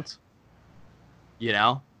around, you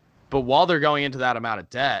know? But while they're going into that amount of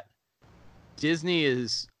debt, Disney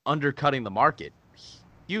is undercutting the market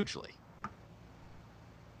hugely.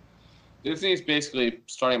 Disney's basically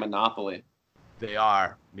starting a monopoly. They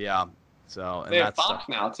are, yeah. So and They have that's Fox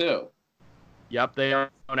now too. Yep, they own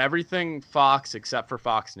everything Fox except for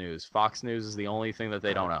Fox News. Fox News is the only thing that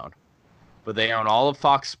they don't own. But they own all of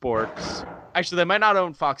Fox Sports. Actually, they might not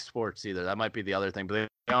own Fox Sports either. That might be the other thing. But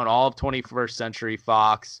they own all of 21st Century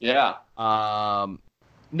Fox. Yeah.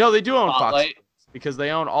 No, they do own Spotlight. Fox because they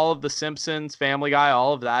own all of The Simpsons, Family Guy.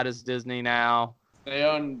 All of that is Disney now. They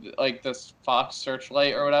own like this Fox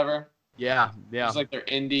Searchlight or whatever. Yeah. It's like their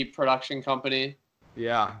indie production company.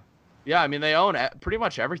 Yeah. I mean, they own pretty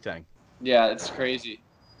much everything. Yeah, it's crazy.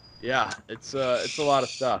 Yeah, it's a lot of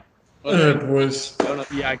stuff. Boys.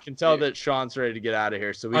 Yeah, I can tell that Sean's ready to get out of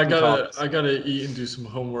here. So I gotta eat and do some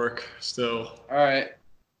homework still. All right.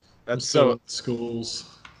 That's still so. in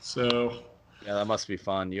schools. So Yeah, that must be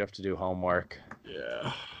fun. You have to do homework.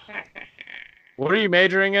 yeah. What are you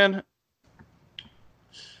majoring in?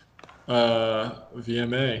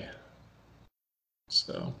 VMA.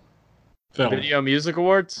 So film. Video Music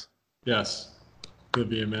Awards? Yes. The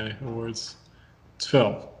VMA awards. It's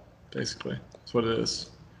film, basically. That's what it is.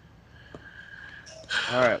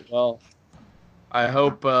 All right. Well, I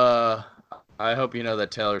hope you know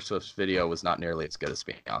that Taylor Swift's video was not nearly as good as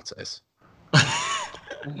Beyonce's.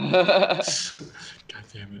 God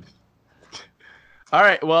damn it. All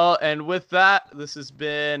right. Well, and with that, this has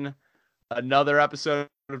been another episode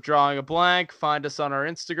of Drawing a Blank. Find us on our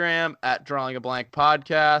Instagram at Drawing a Blank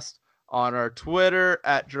Podcast, on our Twitter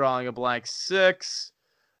at Drawing a Blank 6.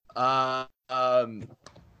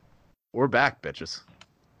 We're back, bitches.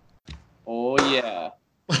 Oh yeah.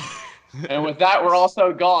 And with that, we're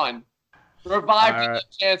also gone. Revived All and right.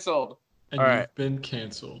 canceled. And All you've right. been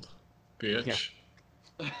canceled, bitch.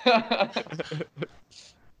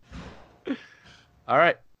 All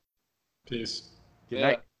right. Peace. Good Yeah.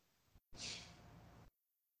 night.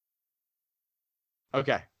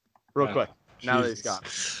 Okay. Real Yeah. quick. Now that he's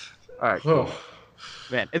Jesus. gone. All right. Oh.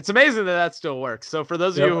 Man, it's amazing that still works. So for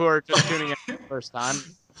those of Yep. you who are just tuning in for the first time,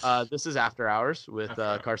 this is After Hours with After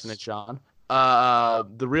Hours. Carson and Sean.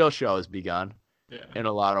 The real show has begun Yeah. in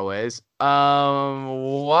a lot of ways.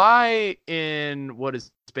 Why in what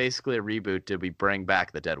is basically a reboot did we bring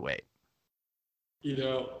back the dead weight? You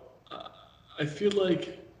know, I feel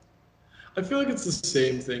like it's the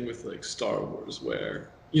same thing with like Star Wars, where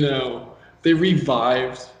they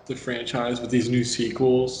revived the franchise with these new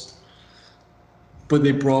sequels, but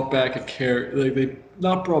they brought back a character. Like they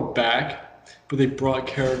not brought back, but they brought a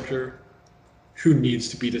character who needs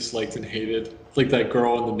to be disliked and hated, like that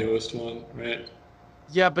girl in the newest one, right?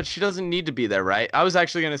 Yeah, but she doesn't need to be there, right? I was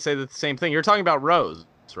actually going to say the same thing. You're talking about Rose,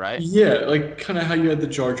 right? Yeah, like kind of how you had the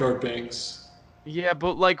Jar Jar Binks. Yeah,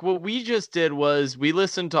 but like what we just did was we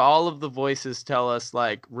listened to all of the voices tell us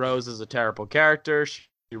like Rose is a terrible character. She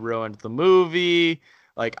ruined the movie.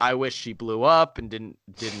 Like I wish she blew up and didn't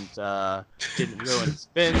ruin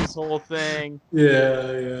Finn's whole thing.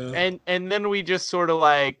 Yeah. And then we just sort of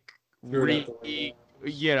like Threw it out the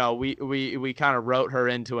window. we kind of wrote her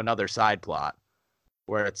into another side plot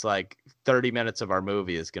where it's like 30 minutes of our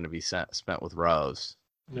movie is going to be spent with Rose.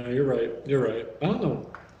 No, you're right. I don't know.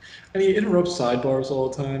 And he interrupts sidebars all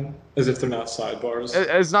the time, as if they're not sidebars.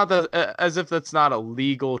 It's not as if that's not a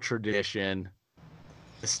legal tradition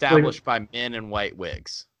established by men in white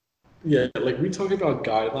wigs. Yeah, like we talk about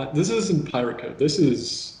guidelines. This isn't pirate code. This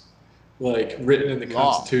is like written in the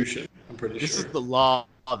Law. Constitution. I'm pretty This sure. is the law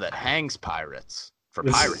that hangs pirates for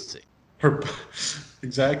This is- piracy.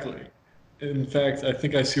 Exactly. In fact, I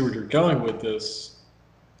think I see where you're going with this.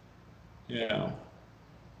 Yeah.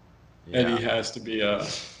 Eddie has to be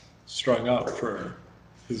strung up for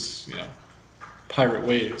his, pirate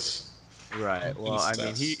ways. Right. Well, I mean,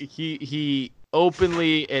 Incest. he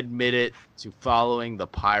openly admitted to following the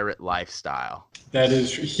pirate lifestyle. That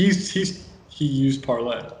is, he used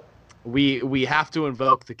parlay. We have to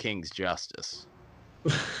invoke the king's justice.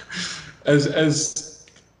 as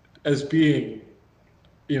being,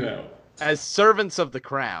 As servants of the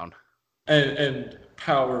crown. and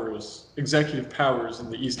powers, executive powers in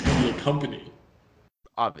the East India Company,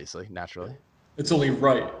 Obviously, naturally. it's only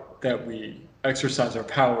right that we exercise our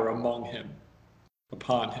power upon him,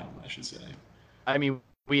 I should say. I mean,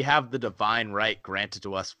 we have the divine right granted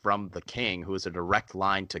to us from the king, who is a direct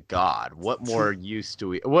line to God. What more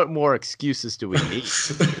excuses do we need?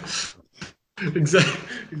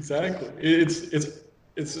 Exactly.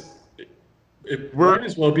 It We're- might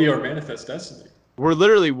as well be our manifest destiny. We're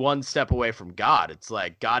literally one step away from God. It's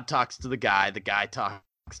like God talks to the guy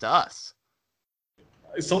talks to us.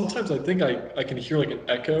 Sometimes I think I can hear like an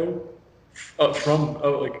echo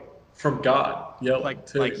from God yelling Like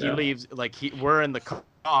too. like he leaves, like we're in the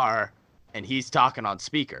car and he's talking on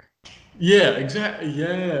speaker. Yeah, exactly.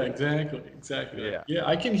 Yeah, exactly. Yeah. Yeah,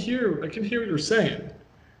 I can hear what you're saying.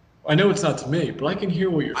 I know it's not to me, but I can hear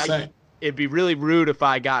what you're saying. It'd be really rude if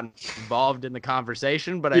I got involved in the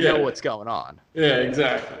conversation, but I know Yeah. what's going on. Yeah,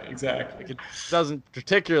 exactly. Like, it doesn't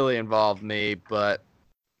particularly involve me, but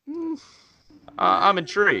I'm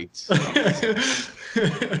intrigued.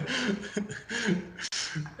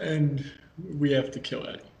 And we have to kill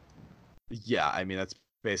Eddie. Yeah, I mean that's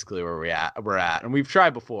basically where we're at, and we've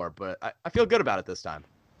tried before, but I feel good about it this time.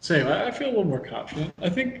 Same. I feel a little more confident. I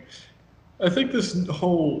think this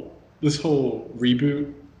whole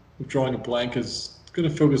reboot of Drawing a Blank is going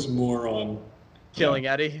to focus more on Killing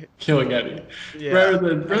Eddie. killing Eddie, Yeah,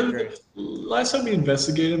 rather than last time we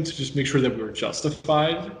investigated him to just make sure that we were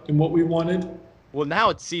justified in what we wanted. Well, now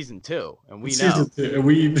it's season 2, and we know. Season 2, and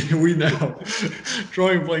we know.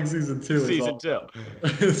 Drawing Blank season 2 Season 2.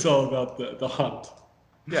 It's all about the hunt.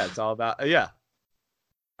 Yeah, it's all about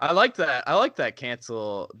I like that. I like that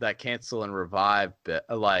cancel and revive bit,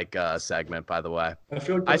 segment. By the way, I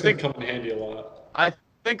feel like that's gonna come in handy a lot. I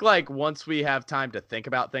think like once we have time to think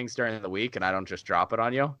about things during the week, and I don't just drop it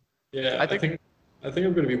on you. Yeah, I think I'm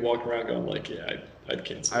gonna be walking around going like, yeah, I'd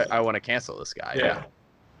cancel. I want to cancel this guy. Yeah,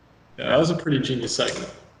 that was a pretty genius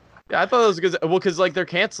segment. Yeah, I thought it was good. Well, because like they're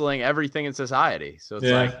canceling everything in society, so it's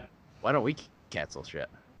like, why don't we cancel shit?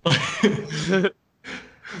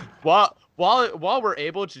 While we're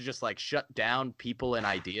able to just like shut down people and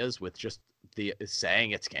ideas with just the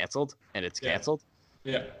saying it's canceled and it's canceled.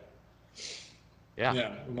 Yeah.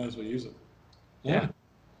 Yeah. We might as well use it. Yeah.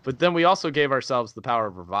 But then we also gave ourselves the power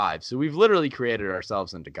of revive. So we've literally created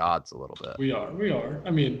ourselves into gods a little bit. We are. I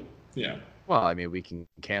mean, yeah. Well, I mean, we can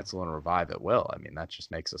cancel and revive at will. I mean, that just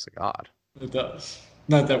makes us a god. It does.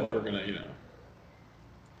 Not that we're gonna,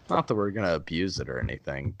 Not that we're gonna abuse it or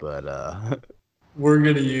anything, but we're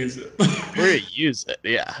gonna use it. we're gonna use it,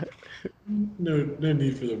 yeah. No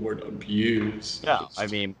need for the word abuse. No, I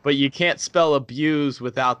mean, but you can't spell abuse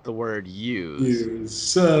without the word use.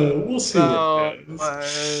 So we'll see what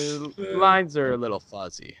goes. Lines are a little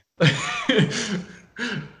fuzzy.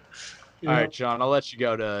 All right, Sean, I'll let you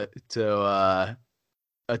go to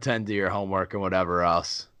attend to your homework and whatever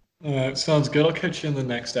else. Sounds good. I'll catch you in the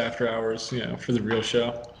next after hours, for the real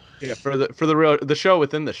show. Yeah, for the show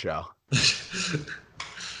within the show.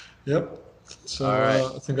 Yep. So all right.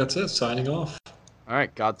 I think that's it. Signing off. All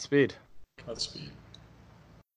right, Godspeed. Godspeed.